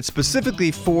created specifically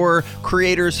for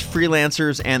creators,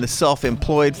 freelancers, and the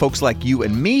self-employed, folks like you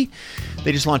and me.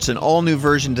 They just launched an all-new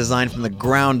version designed from the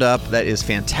ground up that is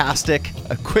fantastic.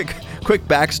 A quick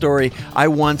backstory. I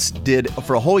once did,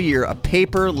 for a whole year, a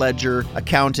paper ledger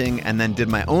accounting and then did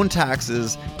my own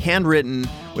taxes, handwritten,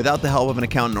 without the help of an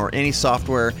accountant or any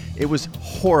software. It was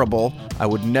horrible. I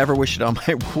would never wish it on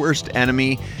my worst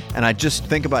enemy. And I just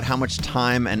think about how much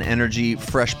time and energy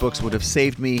FreshBooks would have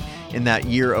saved me in that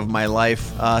year of my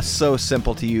life. So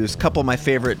simple to use. Couple of my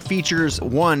favorite features.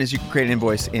 One is you can create an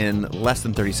invoice in less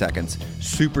than 30 seconds.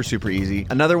 Super, super easy.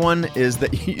 Another one is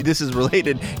that this is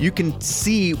related. You can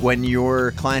see when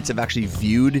your clients have actually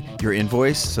viewed your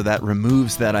invoice. So that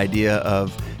removes that idea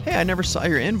of, hey, I never saw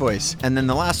your invoice. And then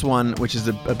the last one, which is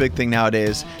a big thing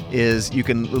nowadays, is you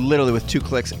can literally with 2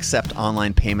 clicks accept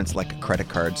online payments like credit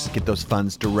cards, get those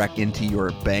funds direct into your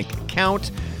bank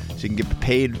account so you can get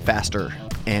paid faster.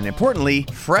 And importantly,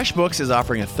 FreshBooks is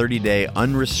offering a 30-day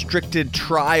unrestricted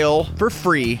trial for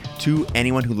free to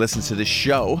anyone who listens to this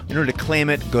show. In order to claim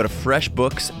it, go to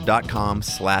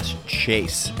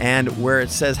freshbooks.com/chase. And where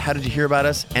it says, how did you hear about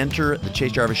us? Enter the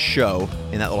Chase Jarvis Show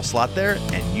in that little slot there,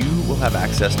 and you will have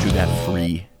access to that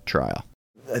free trial.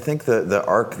 I think the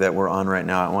arc that we're on right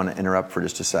now, I want to interrupt for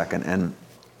just a second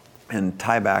and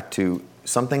tie back to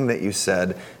something that you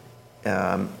said.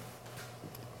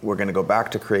 We're going to go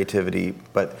back to creativity,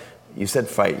 but you said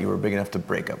fight. You were big enough to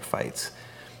break up fights.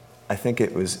 I think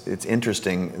it's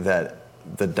interesting that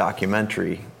the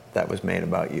documentary that was made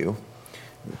about you,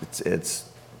 it's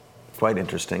quite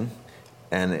interesting,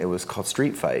 and it was called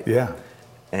Street Fight. Yeah.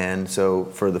 And so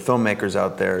for the filmmakers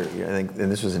out there, I think, and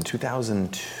this was in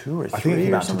 2002 or 3 I think it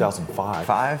came out in something? 2005.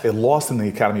 5? It lost in the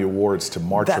Academy Awards to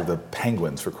March of the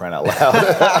Penguins, for crying out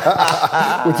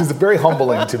loud. Which is very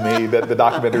humbling to me that the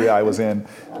documentary I was in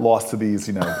lost to these,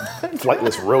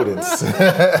 flightless rodents.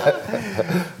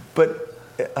 But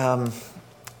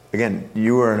again,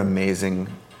 you are an amazing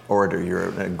orator. You're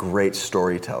a great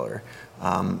storyteller.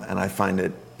 And I find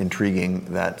it intriguing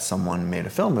that someone made a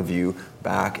film of you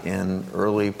back in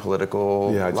early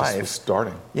political life. Just was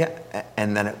starting. Yeah,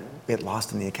 and then it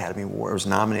lost in the Academy Award. It was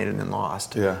nominated and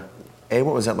lost. Yeah. A,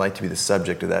 what was that like to be the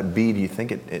subject of that? B, do you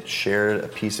think it shared a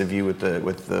piece of you with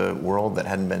the world that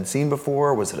hadn't been seen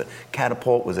before? Was it a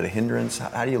catapult? Was it a hindrance?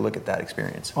 How do you look at that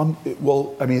experience?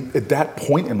 Well, I mean, at that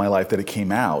point in my life that it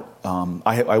came out,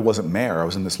 I wasn't mayor. I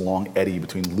was in this long eddy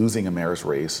between losing a mayor's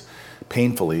race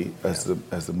painfully, as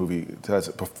the movie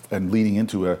says, and leading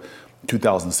into a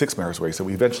 2006 mayor's race that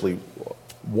we eventually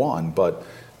won. But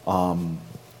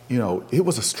it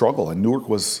was a struggle, and Newark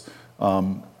was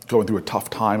going through a tough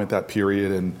time at that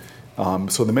period, and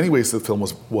so in many ways the film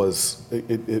was.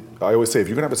 I always say, if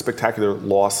you're going to have a spectacular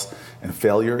loss and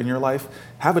failure in your life,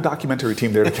 have a documentary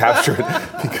team there to capture it,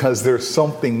 because there's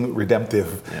something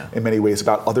redemptive in many ways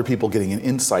about other people getting an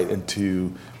insight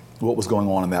into what was going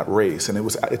on in that race. And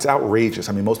it's outrageous.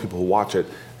 I mean, most people who watch it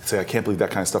say, I can't believe that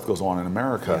kind of stuff goes on in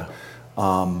America.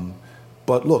 Yeah.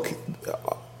 But look,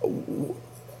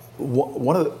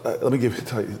 one of the, let me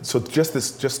tell you, so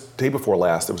just day before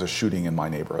last, there was a shooting in my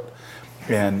neighborhood.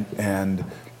 And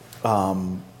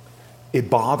it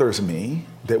bothers me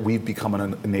that we've become a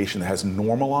nation that has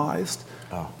normalized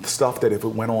stuff that if it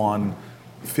went on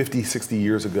 50, 60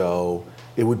 years ago,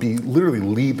 it would be literally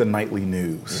lead the nightly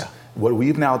news. Yeah. What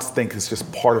we now think is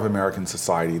just part of American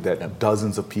society, that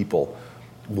dozens of people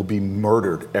will be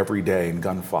murdered every day in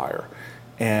gunfire.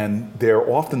 And they're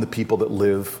often the people that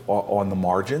live on the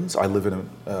margins. I live in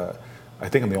I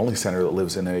think I'm the only senator that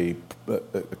lives in a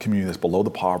community that's below the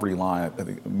poverty line. I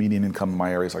think median income in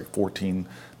my area is like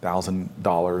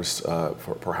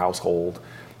 $14,000 per household.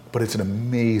 But it's an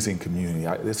amazing community.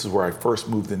 This is where I first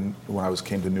moved in when I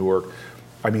came to Newark.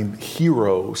 I mean,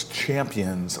 heroes,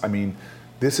 champions. I mean,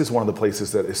 this is one of the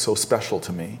places that is so special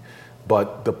to me.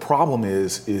 But the problem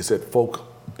is that folk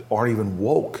aren't even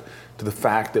woke to the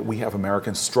fact that we have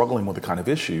Americans struggling with the kind of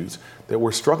issues that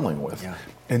we're struggling with. Yeah.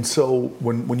 And so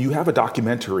when you have a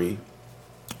documentary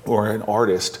or an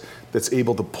artist that's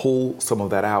able to pull some of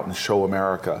that out and show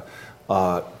America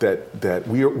that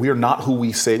we are not who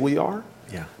we say we are,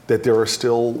 that there are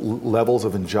still levels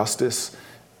of injustice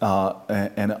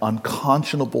and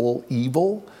unconscionable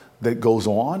evil that goes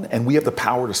on, and we have the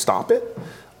power to stop it.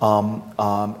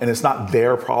 And it's not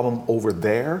their problem over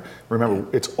there. Remember,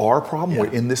 it's our problem.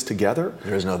 We're in this together.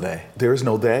 There is no they. There is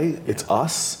no they. It's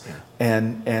us.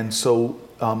 Yeah. And so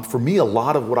for me, a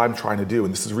lot of what I'm trying to do,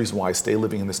 and this is the reason why I stay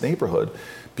living in this neighborhood,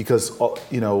 because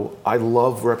I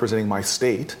love representing my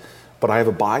state, but I have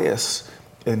a bias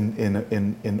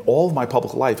in all of my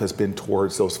public life has been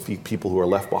towards those people who are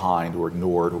left behind, who are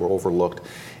ignored, who are overlooked.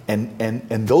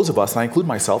 And those of us, and I include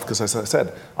myself, because as I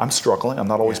said, I'm struggling, I'm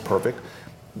not always perfect,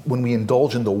 when we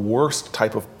indulge in the worst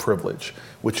type of privilege,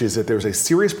 which is that there's a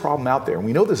serious problem out there, and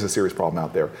we know there's a serious problem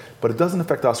out there, but it doesn't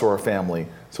affect us or our family,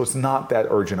 so it's not that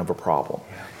urgent of a problem.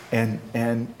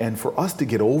 And for us to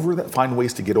get over that, find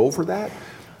ways to get over that,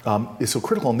 is so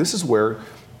critical. And this is where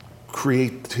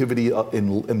creativity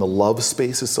in the love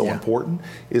space is so important,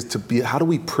 is to be, how do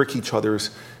we prick each other's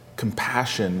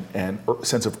compassion and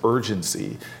sense of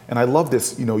urgency. And I love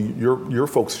this, your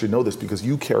folks should know this, because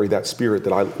you carry that spirit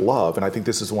that I love, and I think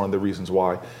this is one of the reasons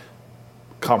why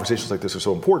conversations like this are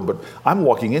so important. But I'm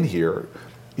walking in here,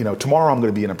 tomorrow I'm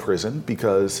going to be in a prison,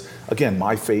 because again,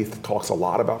 my faith talks a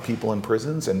lot about people in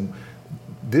prisons, and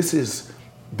this is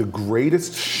the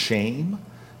greatest shame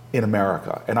in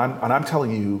America. And I'm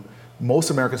telling you, most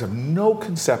Americans have no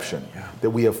conception that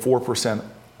we have 4%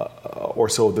 or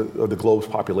so of the globe's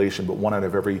population, but 1 out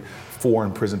of every 4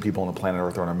 imprisoned people on the planet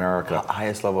Earth are in America.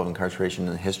 Highest level of incarceration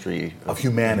in the history of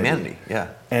humanity. Yeah.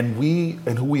 And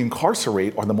who we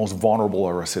incarcerate are the most vulnerable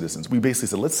of our citizens. We basically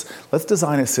said, let's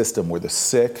design a system where the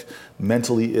sick,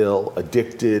 mentally ill,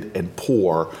 addicted, and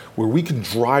poor, where we can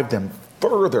drive them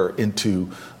further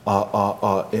into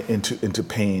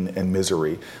pain and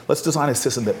misery. Let's design a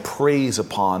system that preys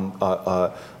upon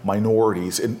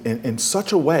minorities in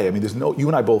such a way. I mean, you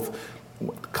and I both,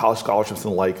 college scholarships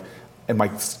and the like, and my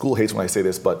school hates when I say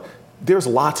this, but there's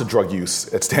lots of drug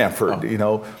use at Stanford, you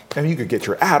know. I mean, you could get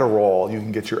your Adderall, you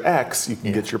can get your X, you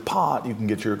can get your pot, you can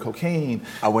get your cocaine.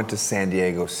 I went to San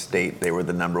Diego State. They were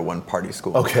the #1 party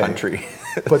school in the country.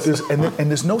 But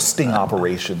there's no sting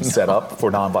operation set up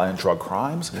for nonviolent drug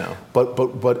crimes. No.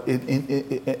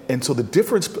 And so the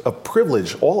difference of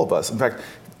privilege, all of us, in fact,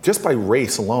 just by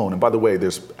race alone, and by the way,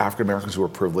 there's African Americans who are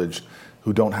privileged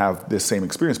who don't have this same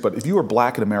experience. But if you are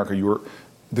black in America,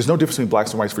 there's no difference between blacks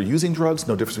and whites for using drugs,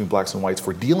 no difference between blacks and whites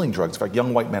for dealing drugs. In fact,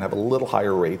 young white men have a little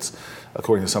higher rates,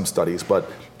 according to some studies. But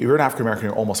if you're an African American,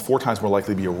 you're almost 4 times more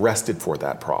likely to be arrested for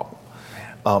that problem,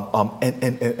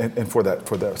 and for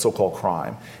the so-called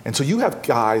crime. And so you have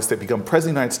guys that become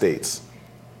president of the United States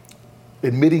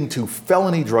admitting to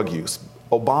felony drug use.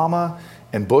 Obama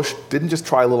and Bush didn't just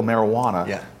try a little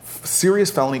marijuana.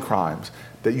 Serious felony crimes.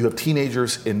 That you have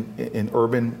teenagers in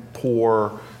urban,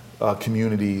 poor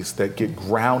communities that get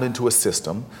ground into a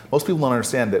system. Most people don't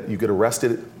understand that you get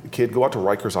arrested, a kid, go out to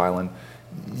Rikers Island,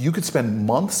 you could spend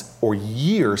months or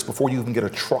years before you even get a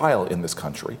trial in this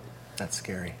country. That's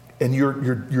scary. And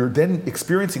you're then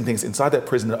experiencing things inside that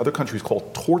prison in other countries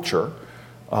called torture,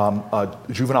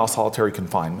 juvenile solitary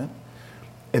confinement.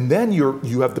 And then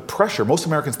you have the pressure. Most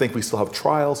Americans think we still have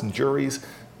trials and juries.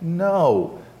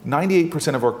 No.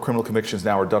 98% of our criminal convictions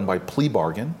now are done by plea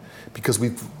bargain because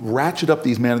we've ratcheted up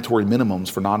these mandatory minimums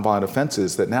for nonviolent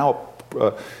offenses that now,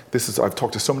 I've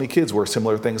talked to so many kids where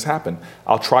similar things happen.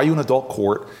 I'll try you in adult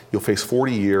court, you'll face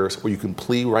 40 years, or you can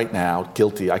plea right now,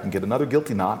 guilty. I can get another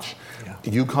guilty notch.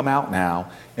 You come out now,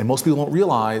 and most people don't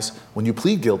realize when you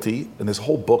plead guilty, and this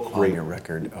whole book on your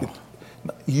record,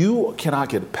 you cannot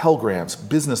get Pell Grants,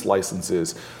 business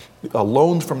licenses,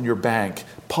 loans from your bank,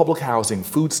 public housing,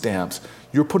 food stamps.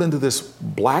 You're put into this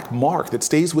black mark that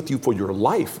stays with you for your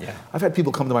life. I've had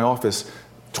people come to my office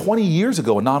 20 years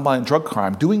ago, a nonviolent drug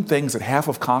crime, doing things that half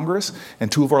of Congress and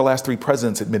 2 of our last 3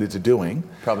 presidents admitted to doing.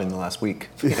 Probably in the last week.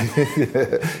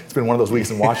 It's been one of those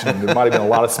weeks in Washington. There might have been a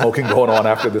lot of smoking going on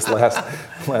after this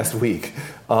last week.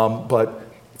 But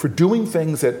for doing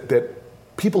things that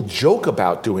people joke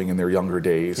about doing in their younger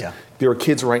days. There are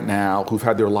kids right now who've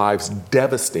had their lives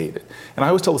devastated. And I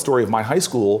always tell the story of my high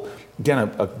school, again,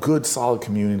 a good, solid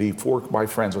community, 4 of my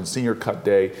friends on senior cut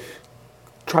day,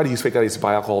 tried to use fake IDs to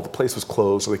buy alcohol. The place was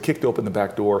closed, so they kicked open the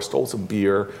back door, stole some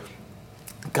beer,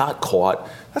 got caught.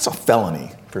 That's a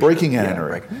felony, breaking and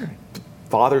entering.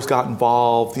 Fathers got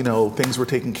involved, things were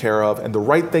taken care of, and the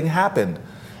right thing happened.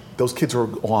 Those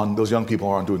young people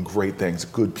are on doing great things,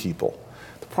 good people.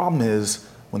 The problem is,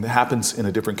 when it happens in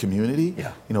a different community,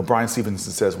 Brian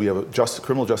Stevenson says we have a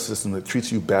criminal justice system that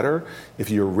treats you better if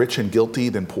you're rich and guilty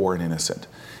than poor and innocent.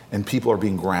 And people are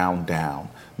being ground down.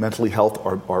 Mentally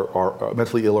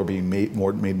ill are being made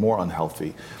more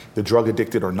unhealthy. The drug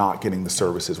addicted are not getting the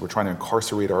services. We're trying to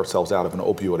incarcerate ourselves out of an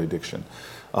opioid addiction.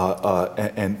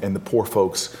 And the poor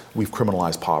folks, we've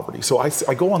criminalized poverty. So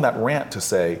I go on that rant to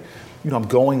say, I'm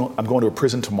going to a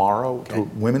prison tomorrow, to a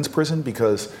women's prison,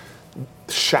 because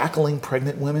shackling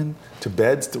pregnant women to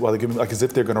beds while they're giving, like as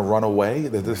if they're going to run away,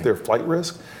 as if they're flight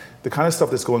risk, the kind of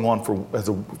stuff that's going on as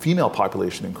the female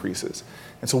population increases.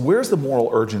 And so where's the moral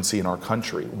urgency in our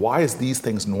country? Why is these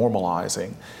things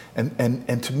normalizing?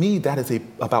 And to me, that is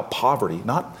about poverty,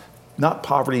 not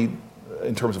poverty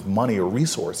in terms of money or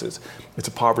resources. It's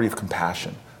a poverty of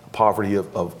compassion, a poverty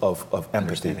of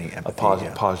empathy, a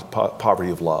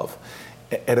poverty of love,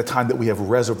 at a time that we have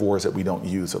reservoirs that we don't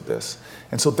use of this.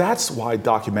 And so that's why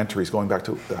documentaries, going back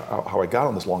to how I got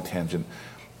on this long tangent,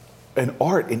 and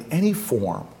art in any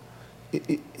form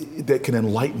that can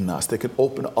enlighten us, that can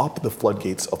open up the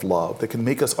floodgates of love, that can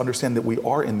make us understand that we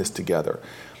are in this together.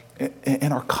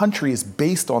 And our country is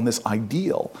based on this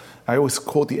ideal. I always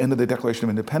quote the end of the Declaration of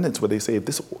Independence where they say, if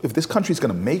this country's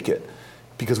going to make it,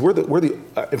 because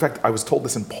in fact, I was told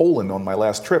this in Poland on my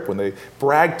last trip when they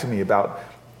bragged to me about,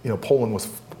 Poland was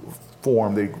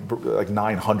formed, like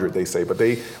 900 they say, but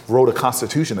they wrote a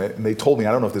constitution and they told me,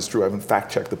 I don't know if this is true, I haven't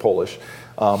fact checked the Polish,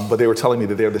 but they were telling me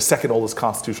that they're the second oldest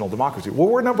constitutional democracy. Well,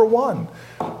 we're number 1.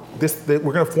 We're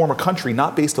going to form a country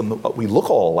not based on we look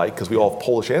all alike because we all have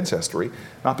Polish ancestry,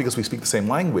 not because we speak the same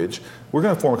language. We're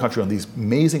going to form a country on these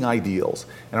amazing ideals.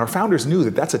 And our founders knew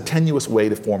that that's a tenuous way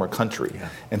to form a country.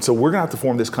 And so we're going to have to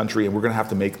form this country, and we're going to have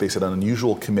to make, they said, an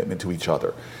unusual commitment to each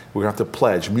other. We're going to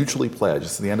have to mutually pledge,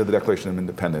 this is the end of the Declaration of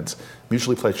Independence,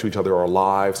 mutually pledge to each other our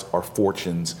lives, our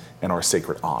fortunes, and our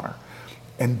sacred honor.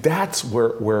 And that's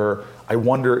where I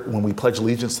wonder, when we pledge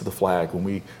allegiance to the flag, when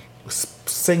we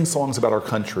sing songs about our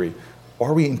country,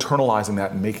 are we internalizing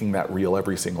that and making that real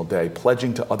every single day,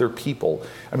 pledging to other people?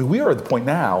 I mean, we are at the point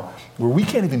now where we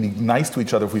can't even be nice to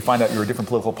each other if we find out you're a different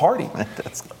political party.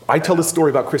 I tell this story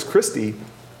about Chris Christie.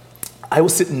 I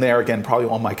was sitting there again, probably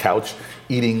on my couch,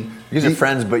 eating. You guys are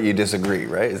friends, but you disagree,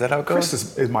 right? Is that how it goes?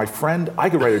 Chris is my friend. I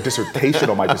could write a dissertation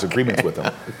on my disagreements with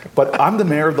him. But I'm the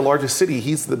mayor of the largest city.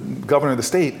 He's the governor of the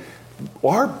state.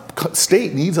 Our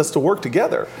state needs us to work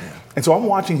together. Yeah. And so I'm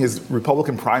watching his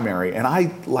Republican primary, and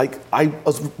I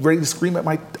was ready to scream at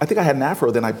I think I had an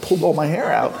afro, then I pulled all my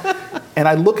hair out. And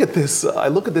I look at this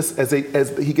as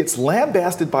he gets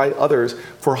lambasted by others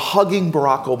for hugging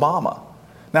Barack Obama.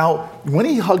 Now, when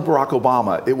he hugged Barack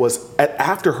Obama, it was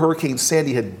after Hurricane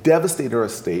Sandy had devastated our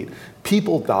state.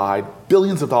 People died,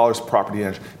 billions of dollars of property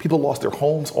damage. People lost their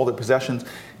homes, all their possessions.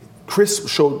 Chris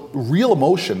showed real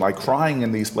emotion, like crying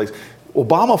in these places.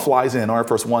 Obama flies in, Air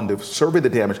Force One, to survey the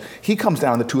damage. He comes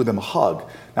down and the two of them hug.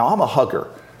 Now, I'm a hugger.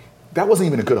 That wasn't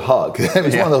even a good hug. It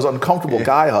was one of those uncomfortable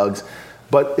guy hugs.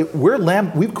 But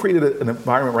we've created an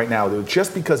environment right now that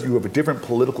just because you have different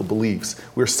political beliefs,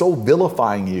 we're so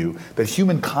vilifying you that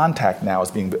human contact now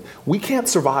is being. We can't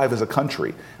survive as a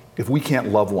country if we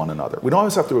can't love one another. We don't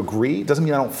always have to agree. It doesn't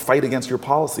mean I don't fight against your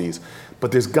policies,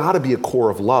 but there's got to be a core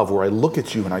of love where I look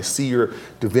at you and I see your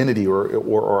divinity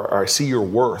or I see your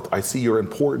worth. I see your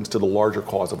importance to the larger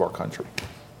cause of our country.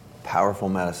 Powerful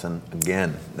medicine.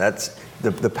 Again, that's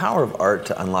the power of art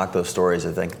to unlock those stories.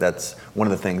 I think that's one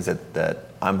of the things that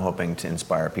I'm hoping to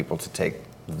inspire people to take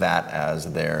that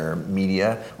as their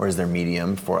media or as their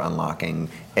medium for unlocking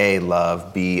A,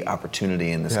 love, B,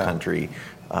 opportunity in this country.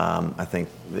 I think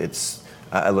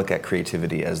I look at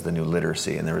creativity as the new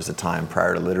literacy, and there was a time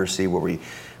prior to literacy where we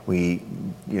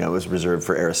it was reserved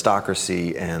for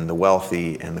aristocracy and the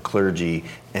wealthy and the clergy,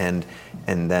 and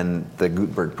then the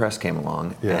Gutenberg press came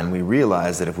along, and we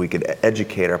realized that if we could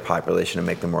educate our population and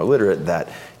make them more literate, that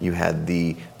you had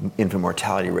the infant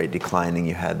mortality rate declining,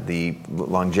 you had the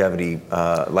longevity,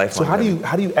 life. So how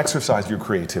do you exercise your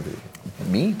creativity?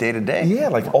 Me, day to day.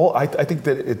 Yeah, I think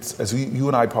that it's, as you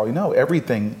and I probably know,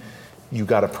 everything. You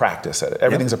got to practice at it.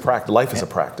 Everything's a practice. Life is a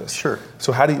practice. Sure.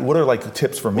 So what are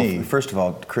tips for me? First of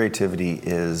all, creativity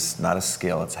is not a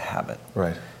skill, it's a habit.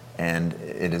 Right. And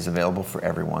it is available for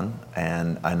everyone.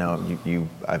 And I know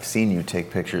I've seen you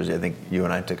take pictures. I think you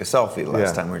and I took a selfie the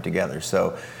last time we were together.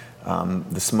 So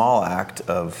the small act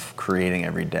of creating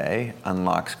every day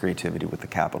unlocks creativity with the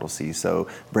capital C. So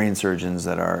brain surgeons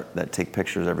that take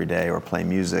pictures every day or play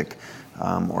music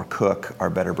or cook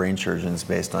are better brain surgeons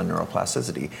based on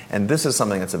neuroplasticity. And this is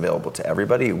something that's available to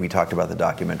everybody. We talked about the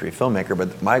documentary filmmaker,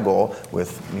 but my goal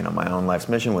with my own life's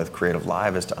mission with Creative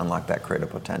Live is to unlock that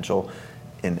creative potential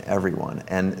in everyone.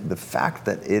 And the fact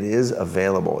that it is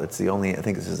available, it's the only, I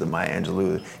think this is Maya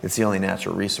Angelou, it's the only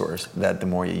natural resource that the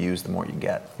more you use, the more you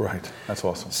get. Right, that's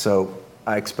awesome. So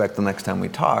I expect the next time we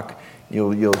talk,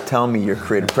 you'll tell me your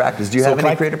creative practice. Do you have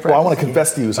any creative practice? Well, I want to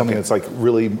confess to you something that's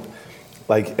really,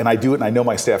 and I do it, and I know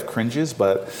my staff cringes,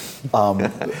 but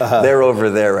they're over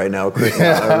there right now.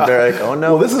 They're like, "Oh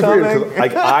no!" Well, this is weird.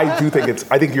 I do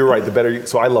think I think you're right.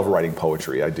 So I love writing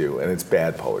poetry. I do, and it's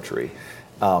bad poetry,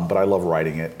 but I love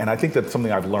writing it. And I think that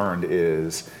something I've learned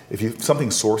is if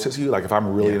something sources you, like if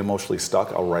I'm really emotionally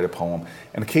stuck, I'll write a poem,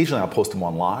 and occasionally I'll post them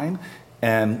online.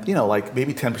 And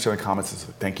maybe 10% of the comments is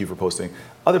thank you for posting.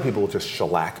 Other people will just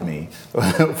shellac me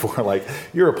for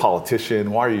you're a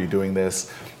politician. Why are you doing this?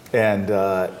 And,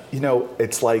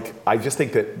 it's I just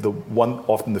think that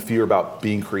often the fear about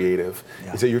being creative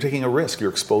is that you're taking a risk.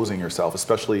 You're exposing yourself,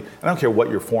 especially, I don't care what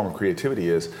your form of creativity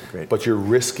is, but you're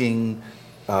risking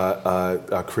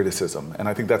criticism. And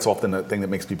I think that's often the thing that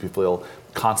makes people feel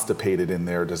constipated in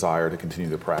their desire to continue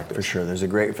the practice. For sure.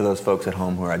 For those folks at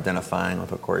home who are identifying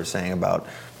with what Cory's saying about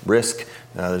risk,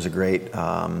 there's a great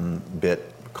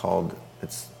bit called,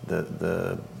 it's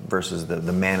the versus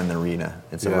the man in the arena.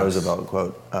 It's a Roosevelt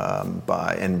quote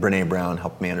and Brene Brown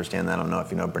helped me understand that. I don't know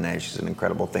if you know Brene. She's an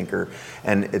incredible thinker,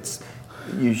 and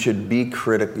you should be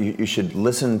critical. You should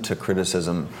listen to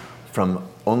criticism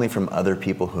only from other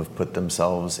people who have put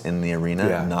themselves in the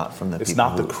arena, not from the people. It's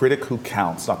not the critic who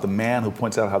counts, not the man who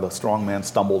points out how the strong man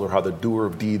stumbled or how the doer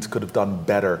of deeds could have done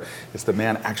better. It's the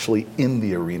man actually in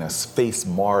the arena, face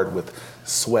marred with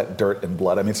sweat, dirt, and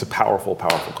blood. I mean, it's a powerful,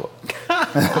 powerful quote.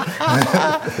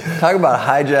 Talk about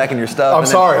hijacking your stuff. I'm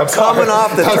sorry. Coming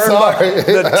off the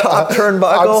top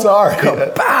turnbuckle. I'm sorry.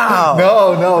 Kapow!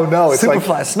 No. It's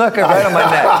Superfly snuck it right on my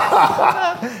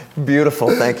neck.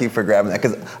 Beautiful. Thank you for grabbing that,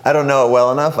 because I don't know it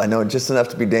well enough. I know it just enough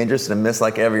to be dangerous and to miss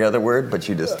like every other word, but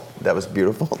that was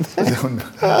beautiful.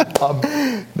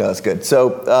 No, that's good.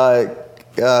 So,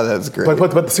 that's great.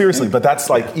 But seriously, but that's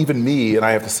even me, and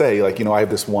I have to say, I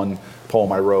have this one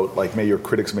poem I wrote, like, may your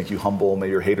critics make you humble, may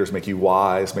your haters make you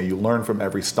wise, may you learn from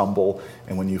every stumble,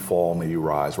 and when you fall, may you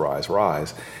rise, rise,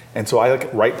 rise. And so I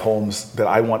write poems that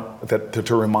I want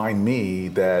to remind me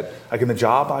that, like, in the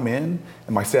job I'm in,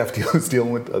 and my staff is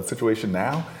dealing with a situation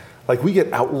now, like, we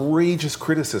get outrageous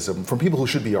criticism from people who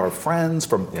should be our friends,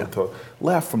 from the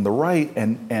left, from the right,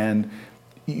 and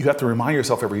you have to remind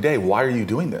yourself every day, why are you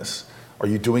doing this? Are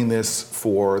you doing this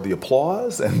for the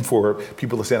applause and for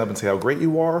people to stand up and say how great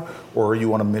you are? Or are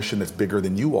you on a mission that's bigger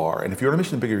than you are? And if you're on a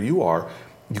mission bigger than you are,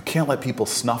 you can't let people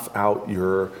snuff out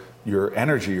your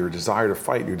energy, your desire to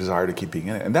fight, your desire to keep being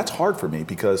in it. And that's hard for me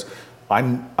because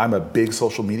I'm a big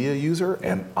social media user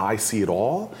and I see it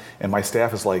all. And my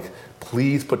staff is like,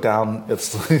 please put down the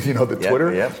Twitter,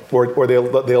 or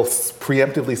they'll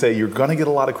preemptively say you're going to get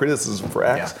a lot of criticism for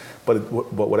X, but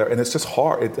whatever. And it's just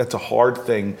hard. That's a hard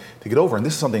thing to get over. And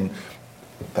this is something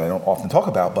that I don't often talk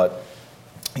about, but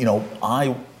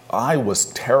I was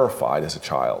terrified as a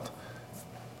child.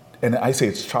 And I say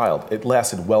it's child. It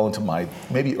lasted well into my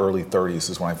maybe early 30s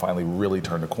is when I finally really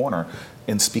turned a corner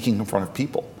in speaking in front of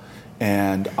people.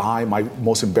 And my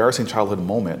most embarrassing childhood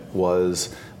moment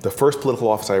was the first political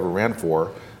office I ever ran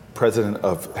for, president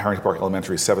of Harrington Park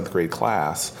Elementary's 7th grade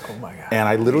class. Oh my God. And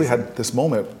I literally had this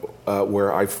moment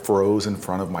where I froze in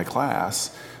front of my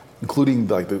class, including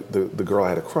like the girl I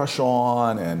had a crush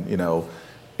on,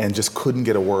 and just couldn't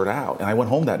get a word out. And I went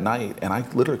home that night and I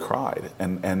literally cried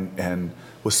and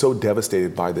was so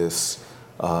devastated by this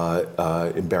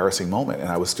embarrassing moment. And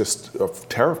I was just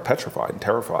petrified and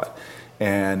terrified.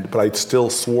 But I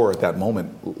still swore at that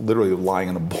moment, literally lying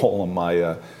in a ball on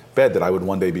my bed, that I would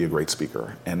one day be a great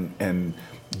speaker. And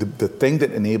the thing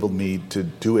that enabled me to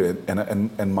do it,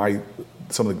 and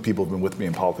some of the people who've been with me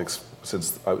in politics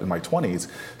since in my 20s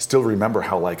still remember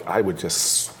how I would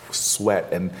just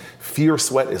sweat, and fear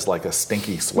sweat is like a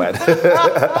stinky sweat.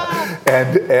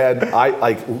 and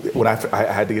I when I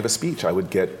had to give a speech, I would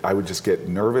just get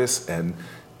nervous and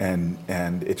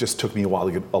it just took me a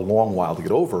long while to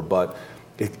get over, but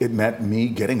it meant me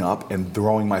getting up and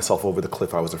throwing myself over the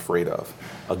cliff I was afraid of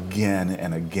again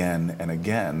and again and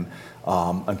again,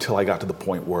 until I got to the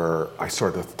point where I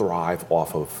started to thrive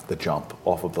off of the jump,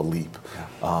 off of the leap.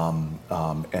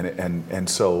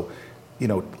 So,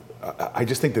 I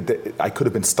just think that I could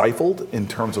have been stifled in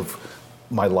terms of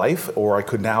my life, or I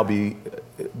could now be,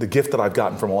 the gift that I've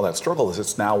gotten from all that struggle is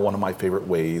it's now one of my favorite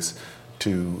ways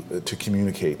to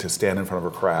communicate, to stand in front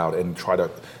of a crowd and try to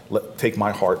take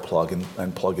my heart plug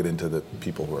and plug it into the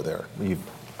people who are there. You're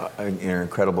an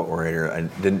incredible orator. I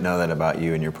didn't know that about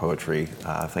you and your poetry.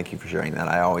 Thank you for sharing that.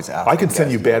 I always ask. I can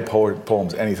send you bad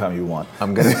poems anytime you want.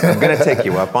 I'm gonna take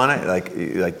you up on it.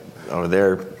 Like over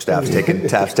there,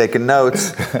 Taft's taking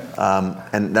notes.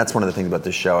 And that's one of the things about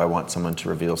this show. I want someone to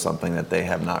reveal something that they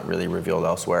have not really revealed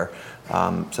elsewhere.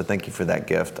 So thank you for that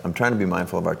gift. I'm trying to be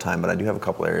mindful of our time, but I do have a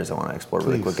couple areas I want to explore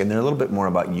really quick. And they're a little bit more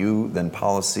about you than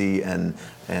policy and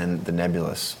the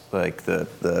nebulous, like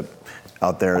the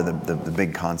out there, the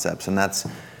big concepts. And that's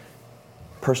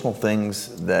personal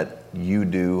things that you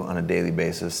do on a daily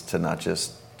basis to not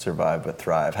just survive, but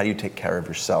thrive. How do you take care of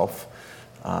yourself?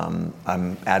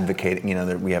 I'm advocating,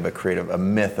 that we have a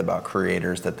myth about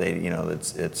creators that they,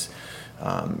 it's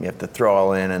you have to throw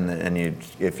all in, and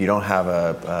if you don't have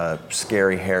a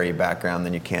scary, hairy background,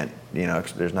 then you can't,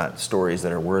 there's not stories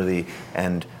that are worthy.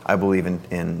 And I believe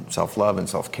in self-love and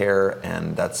self-care,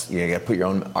 and that's, you got to put your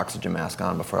own oxygen mask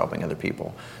on before helping other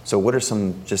people. So what are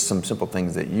some simple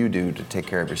things that you do to take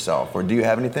care of yourself? Or do you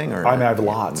have anything? Or I have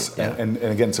lots. Yeah. And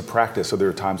again, it's a practice. So there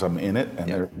are times I'm in it,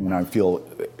 and I feel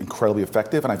incredibly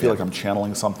effective, and I feel like I'm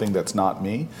channeling something that's not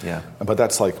me. Yeah. But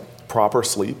that's like proper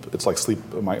sleep. It's like sleep.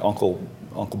 My Uncle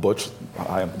Butch,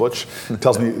 hi Uncle Butch,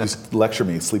 tells me, lecture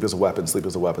me, sleep is a weapon, sleep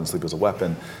is a weapon, sleep is a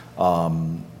weapon.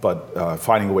 But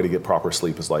finding a way to get proper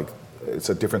sleep is it's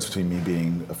a difference between me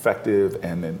being effective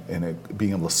and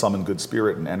being able to summon good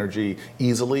spirit and energy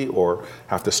easily, or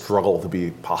have to struggle to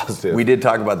be positive. We did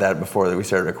talk about that before that we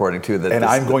started recording too.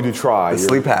 I'm going to try the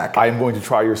sleep hack. I'm going to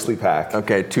try your sleep hack.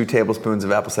 Okay, 2 tablespoons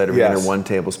of apple cider vinegar, 1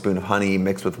 tablespoon of honey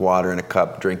mixed with water in a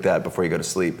cup. Drink that before you go to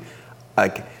sleep.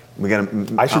 I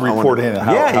should report in.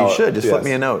 You should. Just flip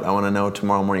me a note. I want to know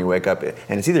tomorrow morning you wake up,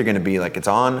 and it's either going to be like it's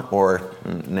on or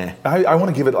nah. I want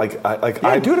to give it do it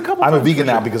a couple times. I'm a vegan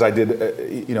now because I did.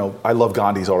 I love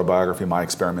Gandhi's autobiography, My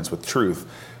Experiments with Truth.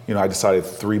 I decided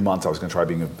 3 months I was going to try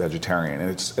being a vegetarian,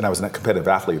 and I was a competitive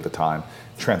athlete at the time.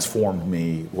 Transformed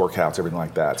me, workouts, everything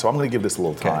like that. So I'm going to give this a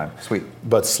little time. Okay, sweet.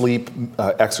 But sleep,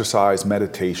 exercise,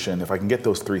 meditation, if I can get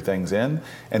those 3 things in.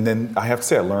 And then I have to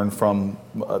say, I learned from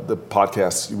the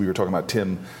podcast we were talking about,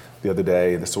 Tim the other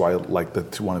day. This is why I like the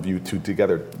one of you two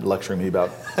together lecturing me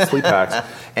about sleep hacks.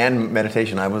 And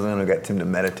meditation. I was going to get Tim to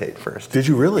meditate first. Did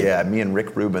you really? Yeah, me and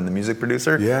Rick Rubin, the music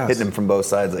producer, hitting him from both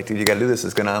sides. Like, dude, you got to do this.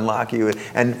 It's going to unlock you.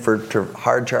 And for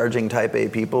hard-charging type A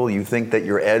people, you think that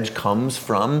your edge comes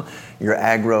from your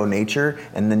aggro nature,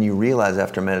 and then you realize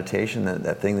after meditation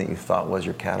that thing that you thought was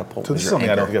your catapult. So this is something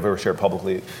I don't think I've ever shared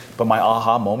publicly, but my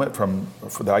aha moment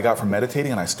that I got from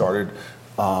meditating, and I started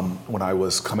when I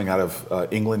was coming out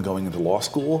of England going into law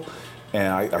school,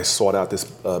 and I sought out this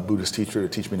Buddhist teacher to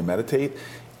teach me to meditate,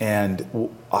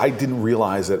 and I didn't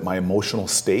realize that my emotional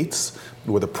states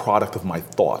were the product of my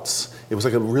thoughts. It was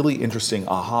like a really interesting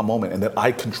aha moment, and that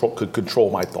I could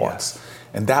control my thoughts. Yes.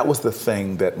 And that was the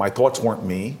thing, that my thoughts weren't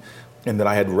me, and that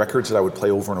I had records that I would play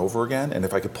over and over again, and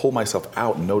if I could pull myself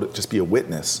out and note it, just be a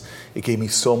witness, it gave me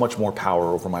so much more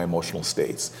power over my emotional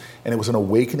states. And it was an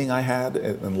awakening I had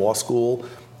in law school.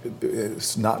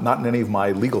 It's not in any of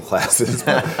my legal classes,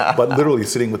 but literally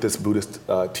sitting with this Buddhist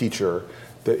teacher.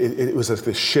 It was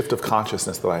this shift of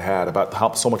consciousness that I had about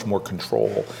how so much more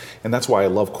control. And that's why I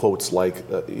love quotes like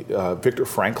Viktor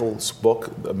Frankl's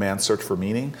book, A Man's Search for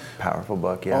Meaning. Powerful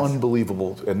book, yes.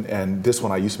 Unbelievable. And this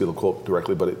one I used to be able to quote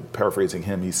directly, but paraphrasing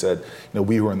him, he said,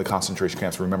 we who were in the concentration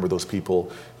camps remember those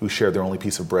people who shared their only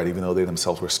piece of bread, even though they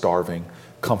themselves were starving,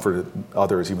 comforted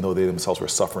others, even though they themselves were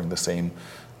suffering the same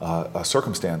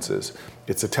circumstances.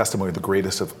 It's a testimony of the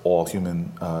greatest of all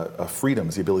human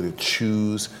freedoms, the ability to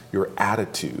choose your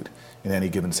attitude in any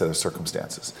given set of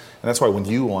circumstances. And that's why when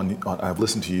I've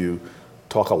listened to you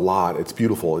talk a lot, it's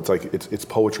beautiful. It's like, it's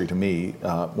poetry to me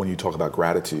when you talk about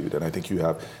gratitude. And I think you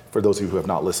have, for those of you who have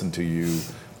not listened to you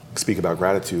speak about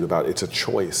gratitude, about it's a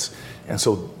choice. And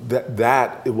so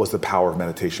that it was the power of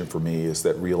meditation for me, is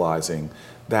that realizing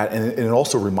that, and it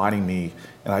also reminding me,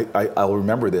 and I'll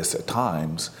remember this at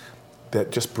times,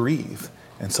 that just breathe.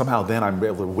 And somehow then I'm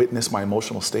able to witness my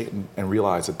emotional state and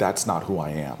realize that that's not who I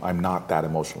am. I'm not that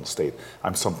emotional state.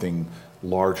 I'm something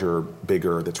larger,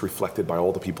 bigger, that's reflected by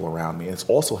all the people around me. And it's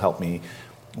also helped me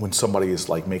when somebody is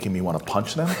like making me want to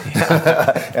punch them.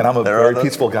 And I'm a very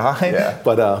peaceful guy,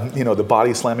 but the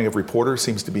body slamming of reporters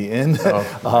seems to be in.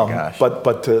 Oh my gosh.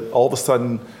 But to all of a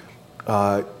sudden,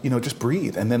 just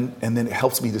breathe, and then it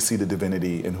helps me to see the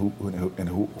divinity in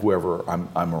whoever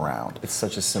I'm around. It's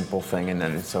such a simple thing, and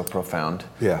then it's so profound.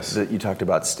 Yes. You talked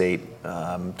about state.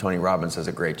 Tony Robbins does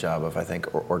a great job of, I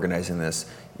think, organizing this.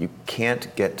 You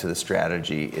can't get to the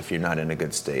strategy if you're not in a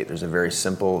good state. There's a very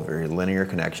simple, very linear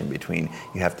connection between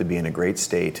you have to be in a great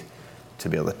state to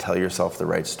be able to tell yourself the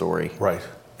right story. Right.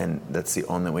 And that's the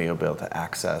only way you'll be able to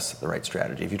access the right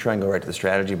strategy. If you try and go right to the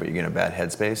strategy, but you're in a bad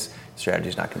headspace, the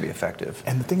strategy's not going to be effective.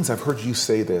 And the thing is, I've heard you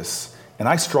say this, and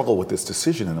I struggle with this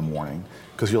decision in the morning,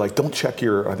 because you're like, don't check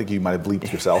I think you might have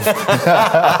bleeped yourself.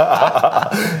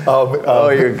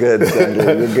 You're good,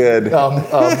 Senator, you're good.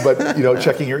 But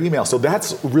checking your email. So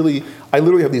that's really, I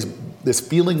literally have this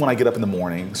feeling when I get up in the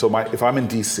morning. So if I'm in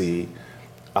DC,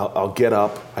 I'll get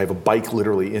up. I have a bike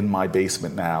literally in my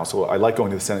basement now. So I like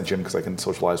going to the Senate gym because I can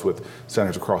socialize with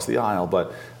senators across the aisle.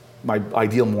 But my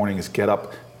ideal morning is get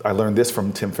up. I learned this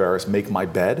from Tim Ferriss, make my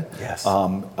bed. Yes.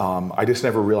 I just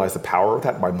never realized the power of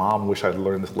that. My mom wished I'd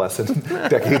learned this lesson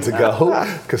decades ago,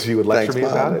 because she would lecture me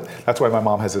about it. That's why my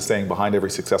mom has this saying, behind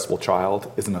every successful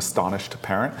child is an astonished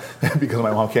parent, because my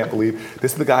mom can't believe,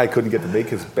 this is the guy who couldn't get to make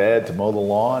his bed, to mow the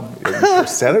lawn. You're a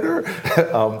senator?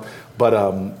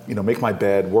 Make my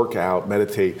bed, work out,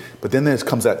 meditate. But then there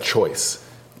comes that choice.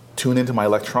 Tune into my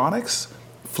electronics,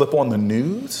 flip on the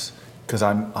news, because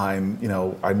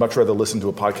I'd much rather listen to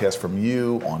a podcast from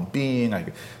you on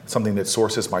being, something that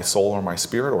sources my soul or my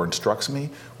spirit or instructs me,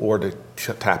 or to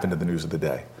tap into the news of the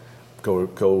day.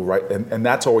 Go right, and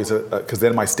that's always because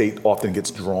then my state often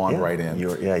gets drawn right in.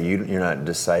 You're not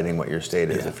deciding what your state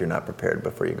is if you're not prepared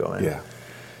before you go in. Yeah.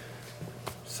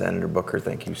 Senator Booker,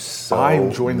 thank you so much. I'm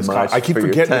enjoying this. I keep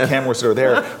forgetting the cameras are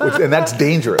there, and that's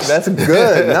dangerous. That's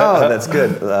good. No, that's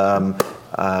good.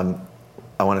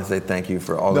 I want to say thank you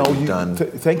for all that you've done.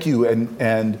 Thank you,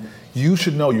 and you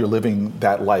should know you're living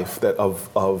that life that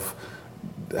of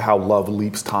how love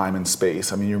leaps time and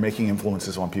space. I mean, you're making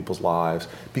influences on people's lives,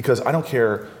 because I don't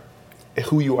care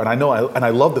who you are, and I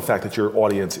love the fact that your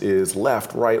audience is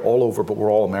left, right, all over, but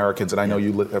we're all Americans, and I know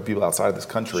you have people outside of this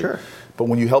country. Sure. But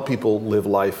when you help people live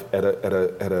life at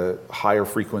a higher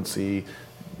frequency,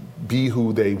 be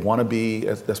who they want to be,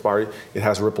 aspire, it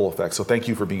has a ripple effect. So thank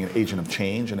you for being an agent of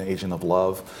change and an agent of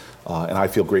love, and I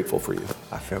feel grateful for you.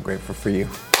 I feel grateful for you.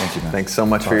 Thank you, man. Thanks so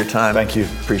much for your time. Thank you.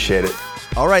 Appreciate it.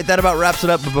 All right, that about wraps it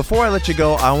up. But before I let you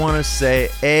go, I want to say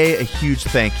A, huge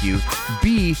thank you.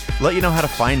 B, let you know how to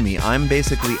find me. I'm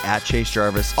basically at Chase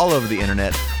Jarvis all over the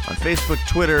internet, on Facebook,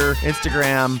 Twitter,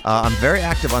 Instagram. I'm very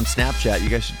active on Snapchat. You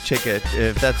guys should check it.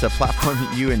 If that's a platform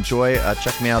that you enjoy,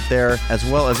 check me out there, as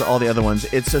well as all the other ones.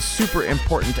 It's a super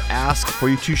important ask for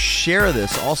you to share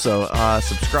this. Also,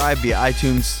 subscribe via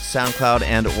iTunes, SoundCloud,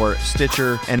 and or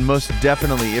Stitcher. And most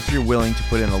definitely, if you're willing to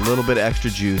put in a little bit of extra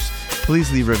juice, please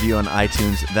leave a review on iTunes.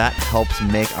 That helps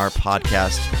make our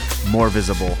podcast more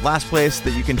visible. Last place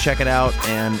that you can check it out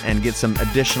and get some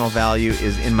additional value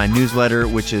is in my newsletter,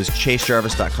 which is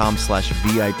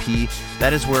chasejarvis.com/VIP.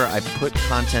 That is where I put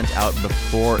content out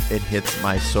before it hits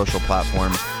my social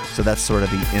platforms. So that's sort of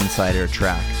the insider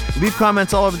track. Leave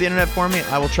comments all over the internet for me.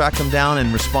 I will track them down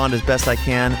and respond as best I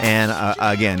can. And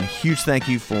again, huge thank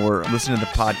you for listening to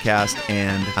the podcast.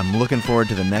 And I'm looking forward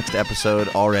to the next episode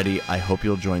already. I hope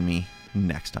you'll join me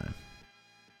next time.